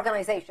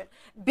organization,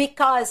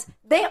 because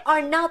they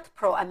are not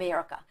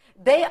pro-America.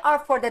 They are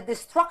for the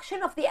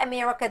destruction of the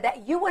America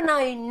that you and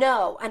I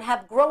know and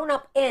have grown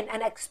up in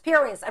and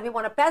experienced, and we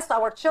want to pass to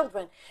our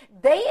children.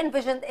 They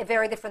envisioned a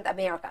very different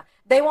America.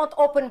 They want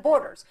open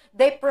borders.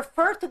 They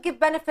prefer to give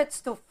benefits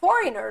to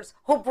foreigners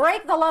who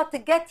break the law to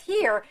get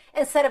here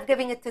instead of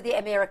giving it to the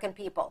American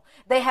people.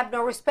 They have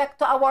no respect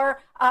to our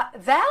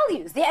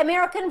values, the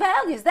American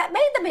values that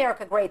made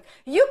America great.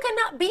 You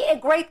cannot be a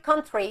great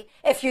country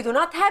if you do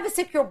not have a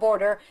secure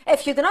border,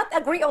 if you do not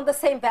agree on the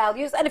same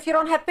values, and if you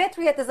don't have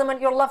patriotism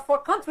and your love for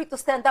country to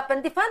stand up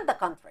and defend the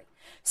country.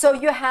 So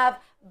you have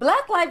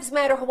Black Lives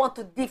Matter who want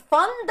to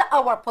defund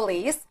our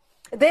police.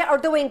 They are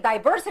doing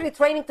diversity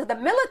training to the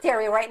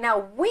military right now,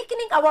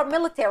 weakening our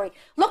military.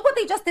 Look what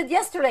they just did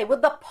yesterday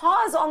with the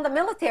pause on the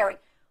military.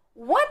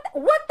 What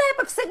type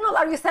of signal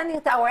are you sending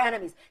to our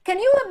enemies? Can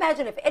you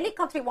imagine if any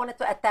country wanted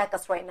to attack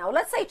us right now?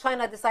 Let's say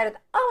China decided,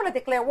 I want to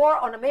declare war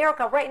on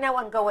America right now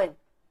and go in.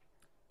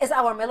 Is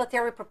our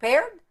military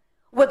prepared?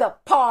 With a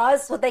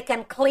pause so they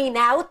can clean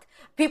out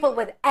people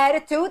with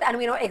attitude, and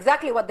we know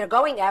exactly what they're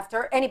going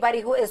after,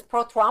 anybody who is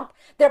pro-Trump.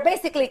 They're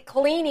basically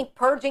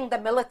purging the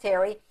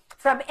military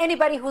from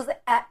anybody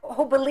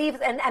who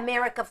believes in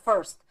America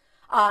first.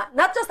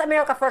 Not just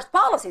America first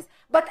policies,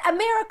 but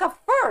America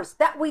first,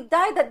 that we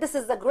die, that this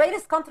is the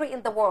greatest country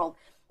in the world.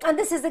 And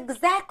this is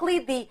exactly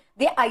the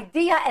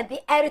idea and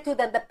the attitude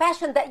and the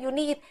passion that you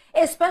need,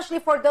 especially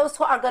for those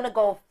who are going to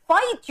go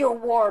fight your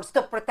wars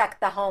to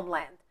protect the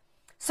homeland.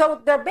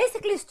 So they're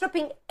basically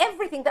stripping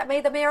everything that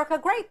made America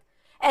great.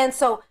 And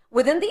so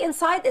within the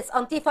inside, it's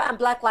Antifa and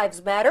Black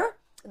Lives Matter.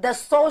 The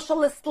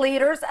socialist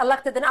leaders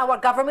elected in our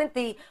government,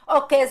 the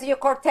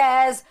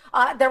Ocasio-Cortez,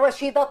 the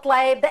Rashida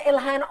Tlaib, the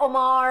Ilhan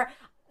Omar,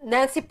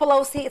 Nancy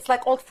Pelosi. It's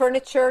like old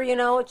furniture,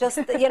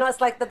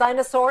 it's like the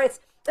dinosaur. It's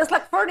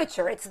like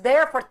furniture. It's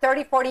there for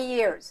 30, 40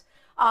 years.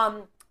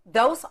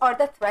 Those are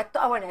the threat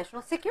to our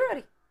national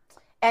security.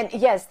 And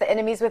yes, the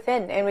enemies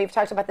within, and we've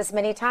talked about this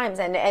many times,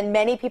 and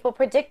many people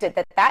predicted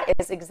that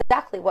is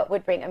exactly what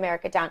would bring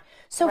America down.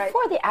 So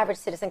for the average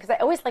citizen, because I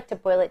always like to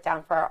boil it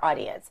down for our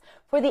audience,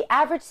 for the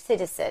average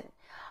citizen,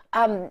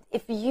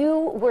 if you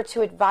were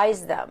to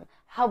advise them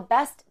how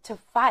best to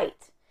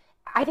fight,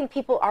 I think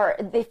people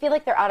they feel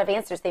like they're out of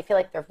answers. They feel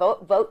like their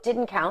vote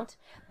didn't count.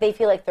 They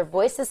feel like their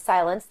voice is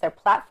silenced. Their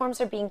platforms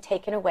are being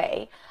taken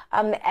away.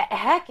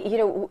 Heck,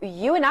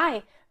 you and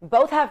I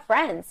both have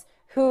friends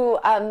who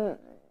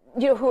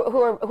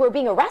who are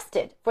being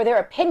arrested for their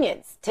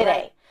opinions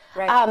today.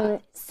 Right.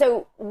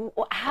 So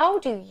how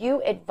do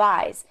you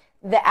advise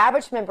the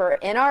average member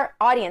in our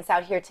audience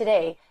out here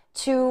today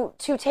to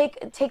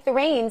take the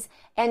reins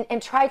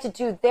and try to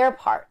do their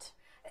part?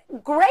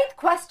 Great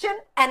question,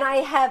 and I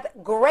have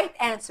great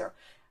answer.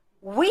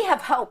 We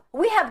have hope.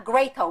 We have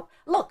great hope.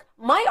 Look,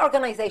 my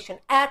organization,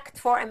 Act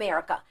for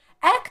America.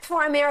 Act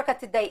for America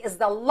today is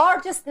the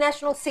largest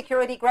national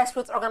security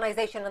grassroots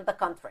organization in the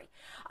country.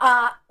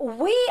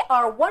 We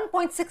are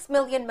 1.6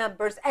 million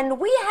members, and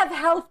we have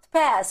helped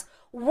pass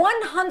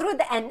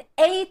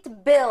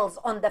 108 bills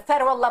on the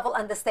federal level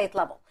and the state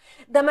level.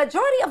 The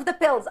majority of the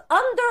bills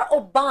under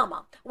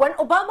Obama, when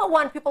Obama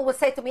won, people would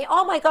say to me,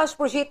 oh my gosh,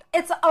 Brigitte,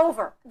 it's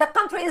over. The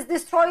country is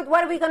destroyed.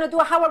 What are we going to do?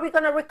 How are we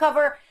going to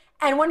recover?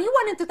 And when he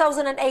won in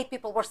 2008,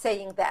 people were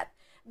saying that.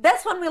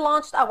 That's when we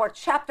launched our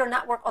chapter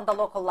network on the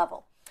local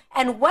level.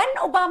 And when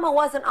Obama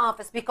was in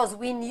office, because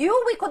we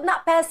knew we could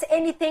not pass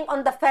anything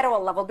on the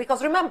federal level,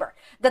 because remember,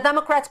 the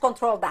Democrats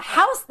controlled the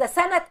House, the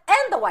Senate,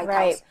 and the White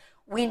House.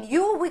 We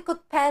knew we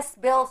could pass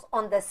bills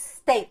on the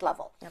state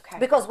level. Okay.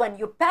 Because when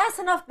you pass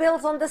enough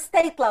bills on the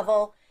state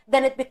level,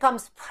 then it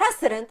becomes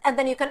precedent, and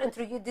then you can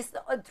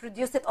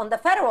introduce it on the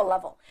federal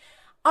level.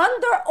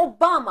 Under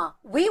Obama,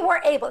 we were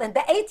able, in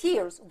the 8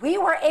 years, we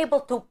were able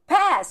to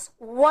pass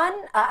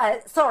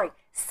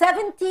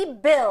 70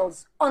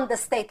 bills on the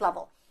state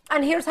level.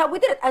 And here's how we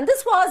did it. And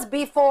this was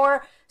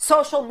before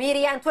social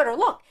media and Twitter.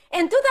 Look,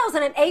 in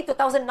 2008,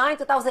 2009,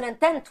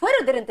 2010,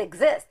 Twitter didn't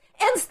exist.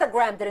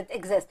 Instagram didn't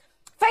exist.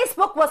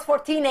 Facebook was for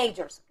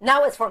teenagers.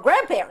 Now it's for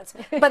grandparents.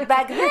 But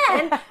back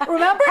then,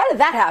 remember? How did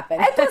that happen?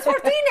 It was for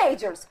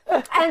teenagers.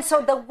 And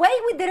so the way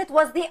we did it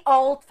was the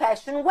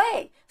old-fashioned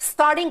way.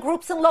 Starting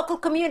groups in local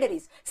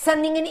communities.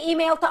 Sending an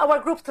email to our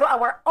group through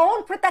our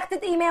own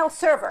protected email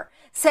server.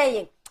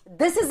 Saying,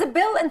 This is a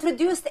bill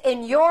introduced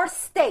in your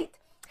state.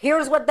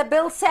 Here's what the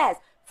bill says.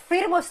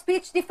 Freedom of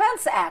Speech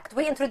Defense Act.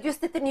 We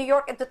introduced it in New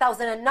York in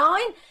 2009,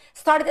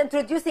 started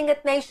introducing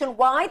it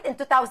nationwide in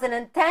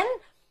 2010,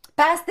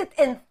 passed it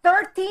in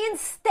 13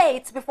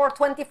 states before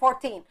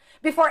 2014,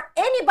 before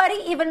anybody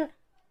even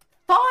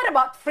thought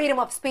about freedom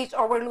of speech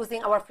or we're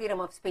losing our freedom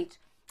of speech.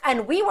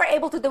 And we were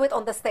able to do it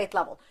on the state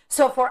level.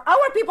 So for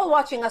our people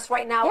watching us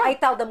right now, I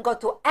tell them go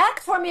to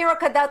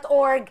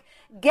actforamerica.org,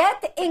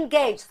 get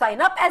engaged, sign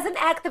up as an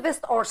activist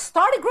or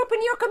start a group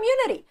in your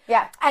community.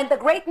 Yeah. And the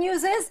great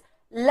news is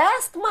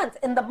last month,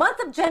 in the month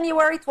of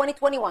January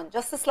 2021,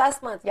 just this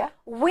last month,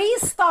 we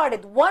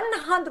started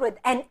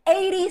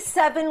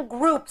 187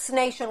 groups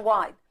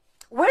nationwide.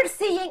 We're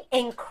seeing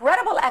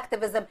incredible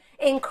activism,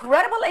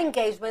 incredible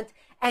engagement,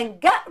 and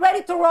get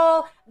ready to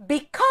roll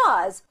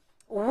because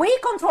we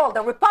control,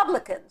 the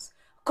Republicans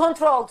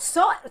controlled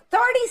 30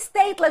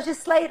 state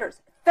legislators,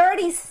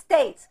 30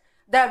 states.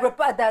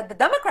 The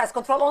Democrats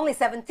control only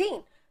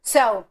 17.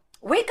 So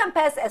we can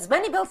pass as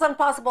many bills as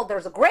possible.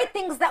 There's great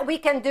things that we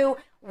can do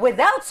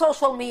without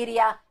social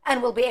media,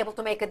 and we'll be able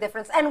to make a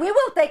difference. And we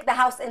will take the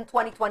House in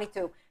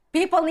 2022.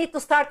 People need to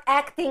start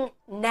acting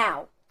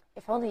now.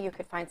 If only you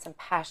could find some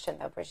passion,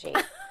 though,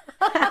 Brigitte.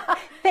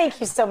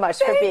 Thank you so much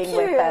for being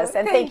with us.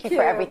 And thank you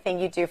for everything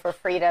you do for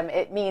freedom.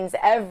 It means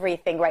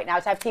everything right now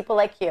to have people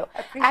like you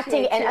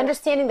acting and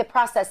understanding the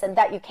process, and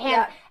that you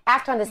can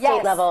act on the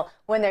state level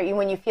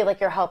when you feel like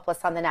you're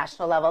helpless on the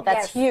national level.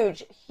 That's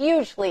huge,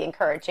 hugely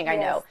encouraging, I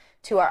know,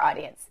 to our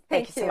audience.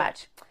 Thank you so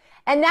much.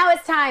 And now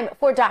it's time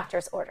for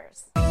Doctor's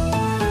Orders.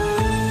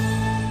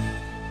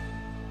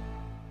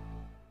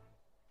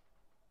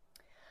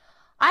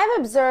 I've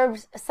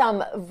observed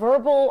some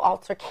verbal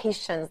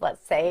altercations,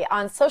 let's say,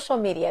 on social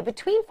media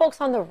between folks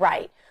on the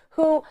right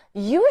who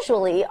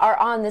usually are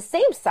on the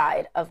same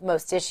side of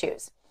most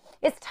issues.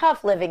 It's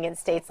tough living in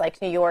states like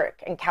New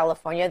York and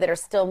California that are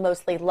still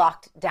mostly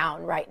locked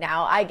down right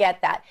now. I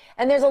get that.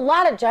 And there's a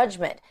lot of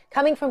judgment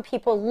coming from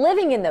people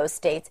living in those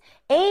states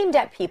aimed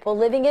at people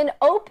living in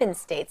open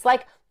states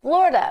like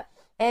Florida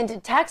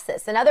and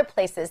Texas and other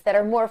places that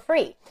are more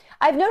free.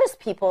 I've noticed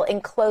people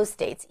in closed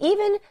states,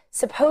 even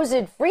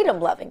supposed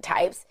freedom-loving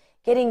types,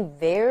 getting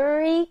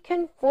very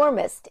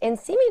conformist and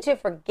seeming to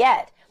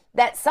forget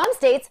that some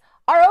states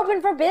are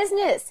open for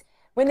business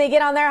when they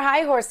get on their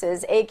high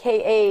horses,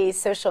 aka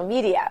social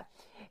media.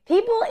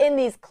 People in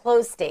these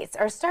closed states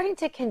are starting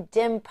to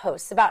condemn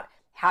posts about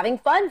having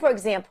fun, for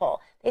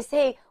example. They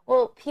say,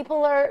 well,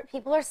 people are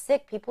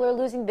sick, people are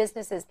losing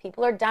businesses,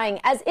 people are dying,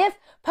 as if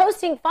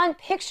posting fun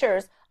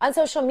pictures on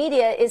social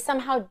media is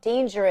somehow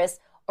dangerous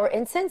or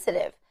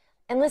insensitive.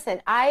 And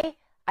listen, I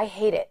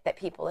hate it that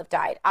people have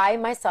died. I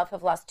myself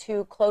have lost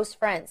 2 close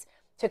friends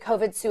to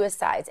COVID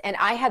suicides, and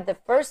I had the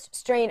first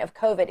strain of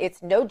COVID.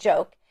 It's no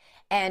joke,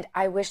 and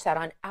I wish that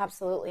on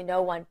absolutely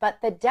no one.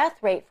 But the death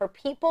rate for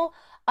people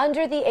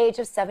under the age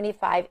of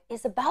 75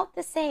 is about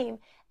the same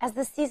as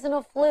the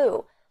seasonal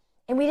flu.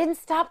 And we didn't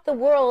stop the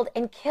world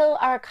and kill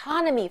our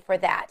economy for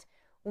that.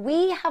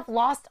 We have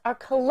lost our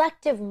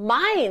collective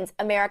minds,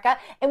 America,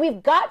 and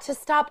we've got to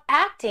stop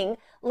acting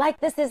like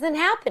this isn't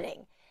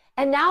happening.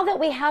 And now that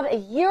we have a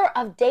year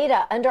of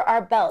data under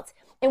our belts,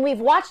 and we've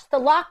watched the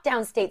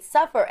lockdown states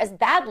suffer as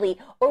badly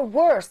or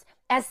worse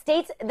as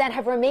states that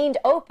have remained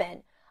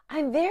open,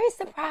 I'm very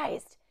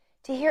surprised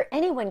to hear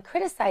anyone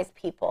criticize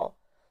people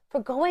for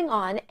going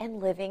on and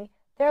living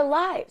their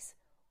lives.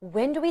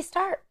 When do we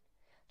start?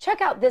 Check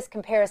out this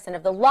comparison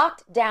of the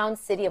locked down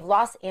city of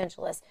Los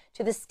Angeles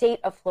to the state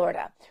of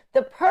Florida.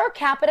 The per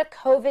capita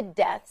COVID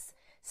deaths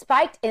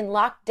spiked in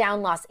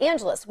lockdown Los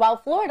Angeles, while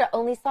Florida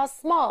only saw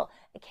small,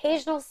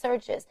 occasional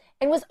surges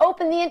and was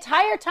open the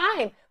entire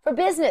time for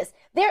business.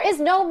 There is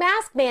no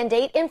mask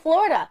mandate in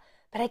Florida,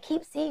 but I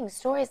keep seeing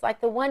stories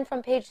like the one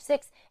from Page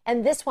 6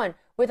 and this one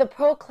with a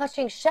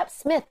pearl-clutching Shep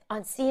Smith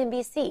on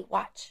CNBC.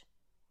 Watch.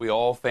 We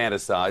all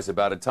fantasize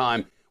about a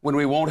time when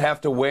we won't have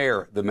to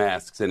wear the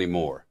masks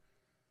anymore.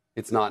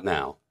 It's not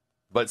now.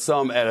 But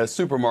some at a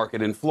supermarket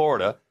in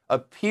Florida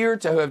appear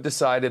to have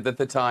decided that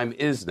the time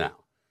is now.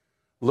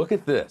 Look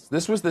at this.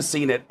 This was the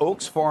scene at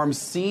Oaks Farm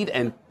Seed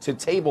and to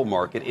Table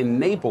Market in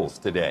Naples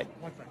today.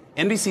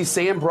 NBC's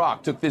Sam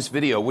Brock took this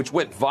video, which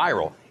went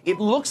viral. It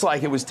looks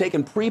like it was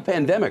taken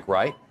pre-pandemic,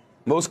 right?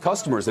 Most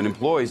customers and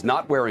employees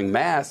not wearing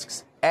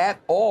masks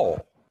at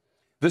all.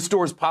 The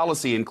store's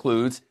policy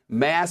includes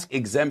mask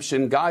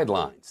exemption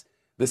guidelines.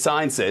 The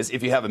sign says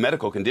if you have a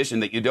medical condition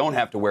that you don't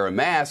have to wear a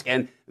mask,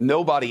 and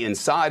nobody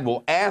inside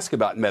will ask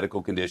about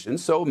medical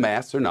conditions, so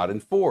masks are not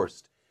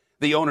enforced.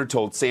 The owner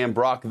told Sam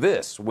Brock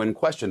this when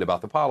questioned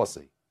about the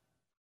policy.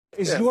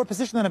 Is your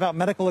position then about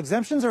medical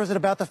exemptions, or is it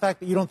about the fact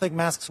that you don't think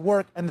masks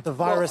work and that the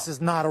virus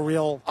is not a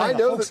real thing? I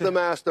know that the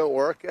masks don't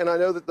work, and I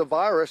know that the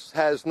virus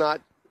has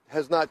not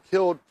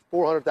killed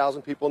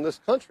 400,000 people in this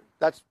country.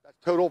 That's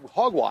total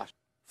hogwash.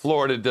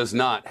 Florida does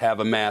not have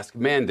a mask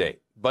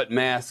mandate, but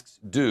masks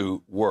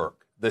do work.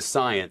 The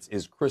science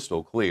is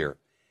crystal clear.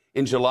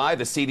 In July,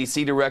 the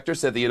CDC director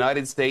said the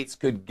United States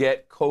could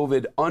get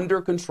COVID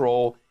under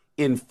control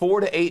in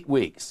 4 to 8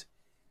 weeks.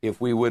 if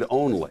we would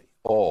only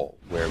all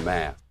wear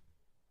masks.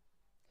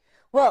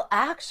 Well,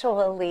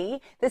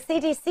 actually, the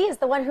CDC is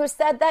the one who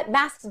said that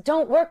masks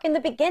don't work in the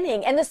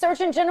beginning, and the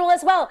Surgeon General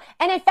as well.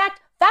 And in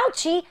fact,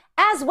 Fauci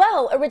as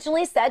well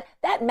originally said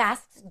that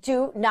masks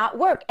do not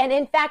work. And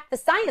in fact, the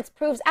science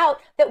proves out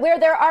that where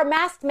there are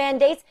mask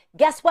mandates,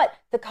 guess what?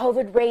 The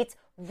COVID rates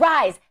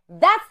rise.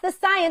 That's the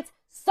science.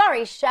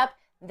 Sorry, Shep.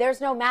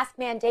 There's no mask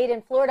mandate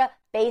in Florida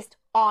based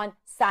on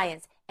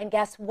science. And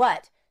guess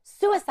what?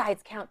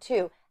 Suicides count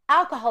too.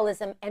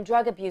 Alcoholism and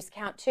drug abuse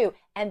count too.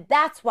 And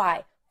that's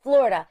why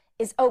Florida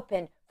is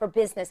open for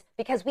business,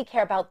 because we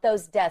care about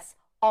those deaths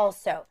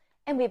also.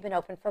 And we've been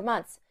open for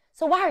months.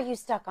 So why are you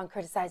stuck on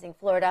criticizing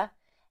Florida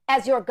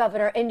as your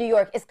governor in New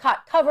York is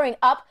caught covering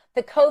up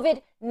the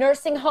COVID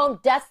nursing home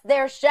deaths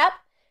there, Shep?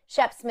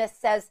 Shep Smith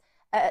says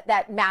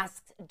that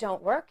masks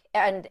don't work,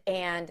 and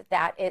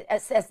that it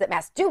says that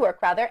masks do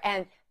work, rather,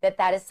 and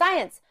that is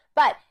science.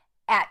 But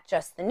at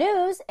Just the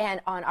News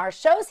and on our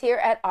shows here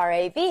at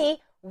RAV,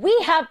 we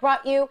have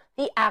brought you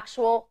the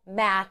actual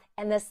math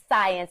and the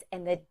science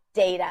and the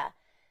data.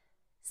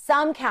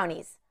 Some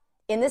counties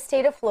in the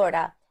state of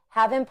Florida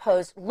have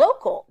imposed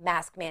local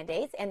mask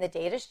mandates, and the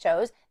data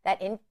shows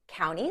that in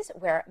counties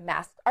where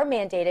masks are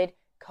mandated,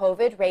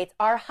 COVID rates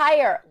are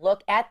higher.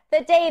 Look at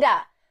the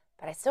data.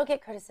 But I still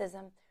get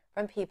criticism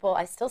from people.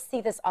 I still see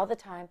this all the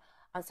time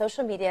on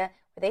social media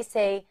where they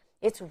say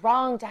it's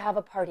wrong to have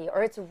a party,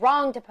 or it's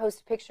wrong to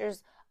post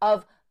pictures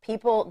of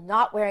people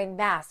not wearing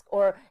masks,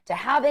 or to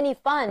have any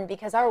fun,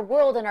 because our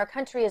world and our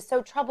country is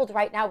so troubled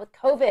right now with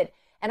COVID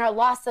and our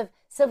loss of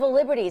civil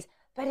liberties.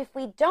 But if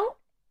we don't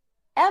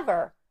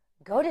ever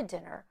go to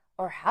dinner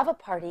or have a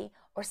party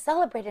or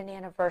celebrate an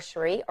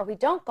anniversary, or we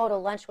don't go to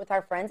lunch with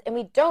our friends, and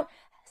we don't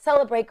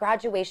celebrate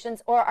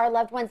graduations or our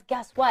loved ones,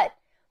 guess what?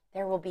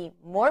 There will be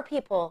more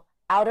people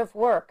out of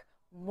work,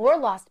 more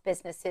lost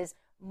businesses,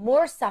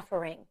 more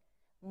suffering,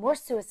 more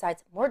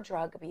suicides, more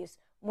drug abuse,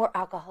 more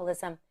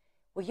alcoholism.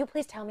 Will you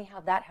please tell me how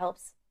that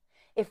helps?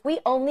 If we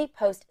only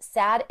post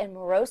sad and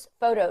morose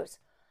photos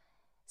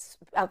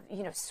of,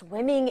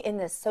 swimming in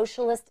the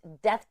socialist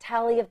death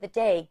tally of the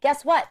day,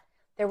 guess what?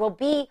 There will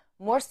be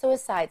more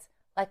suicides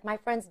like my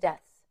friend's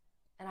deaths,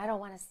 and I don't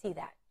want to see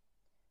that.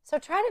 So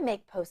try to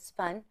make posts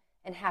fun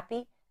and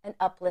happy and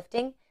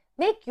uplifting.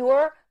 Make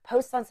your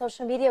posts on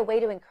social media a way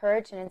to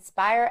encourage and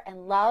inspire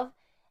and love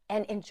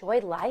and enjoy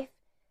life.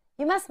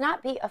 You must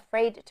not be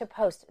afraid to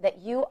post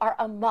that you are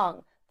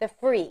among the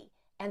free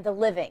and the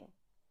living.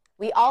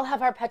 We all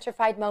have our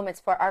petrified moments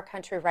for our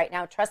country right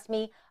now. Trust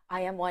me,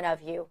 I am one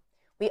of you.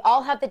 We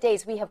all have the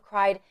days we have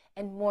cried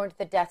and mourned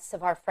the deaths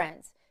of our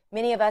friends.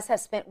 Many of us have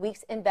spent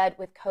weeks in bed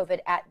with COVID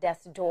at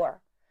death's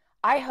door.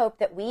 I hope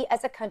that we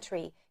as a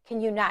country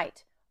can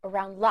unite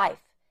around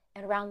life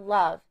and around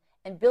love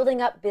and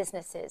building up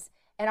businesses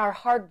and our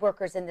hard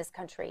workers in this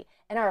country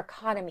and our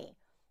economy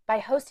by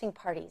hosting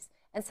parties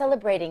and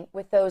celebrating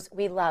with those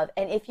we love.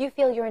 And if you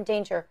feel you're in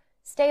danger,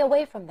 stay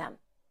away from them.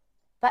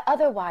 But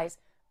otherwise,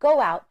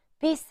 go out,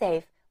 be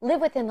safe,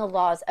 live within the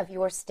laws of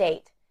your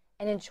state,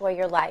 and enjoy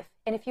your life.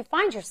 And if you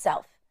find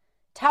yourself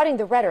touting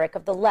the rhetoric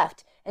of the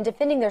left and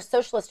defending their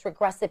socialist,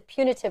 regressive,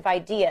 punitive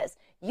ideas,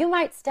 you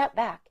might step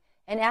back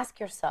and ask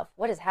yourself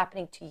what is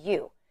happening to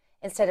you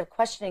instead of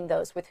questioning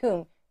those with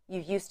whom you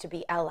used to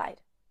be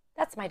allied.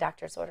 That's my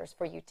doctor's orders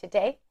for you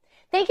today.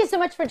 Thank you so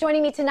much for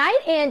joining me tonight,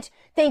 and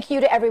thank you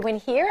to everyone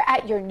here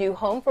at your new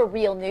home for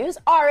Real News,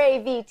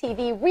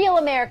 RAV-TV, Real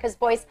America's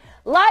Voice,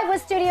 live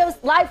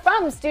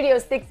from Studio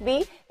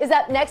 6B, is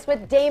up next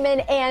with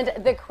Damon and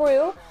the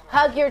crew.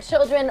 Hug your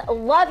children,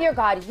 love your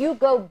God, you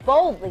go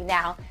boldly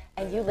now,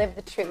 and you live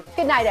the truth.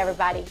 Good night,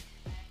 everybody.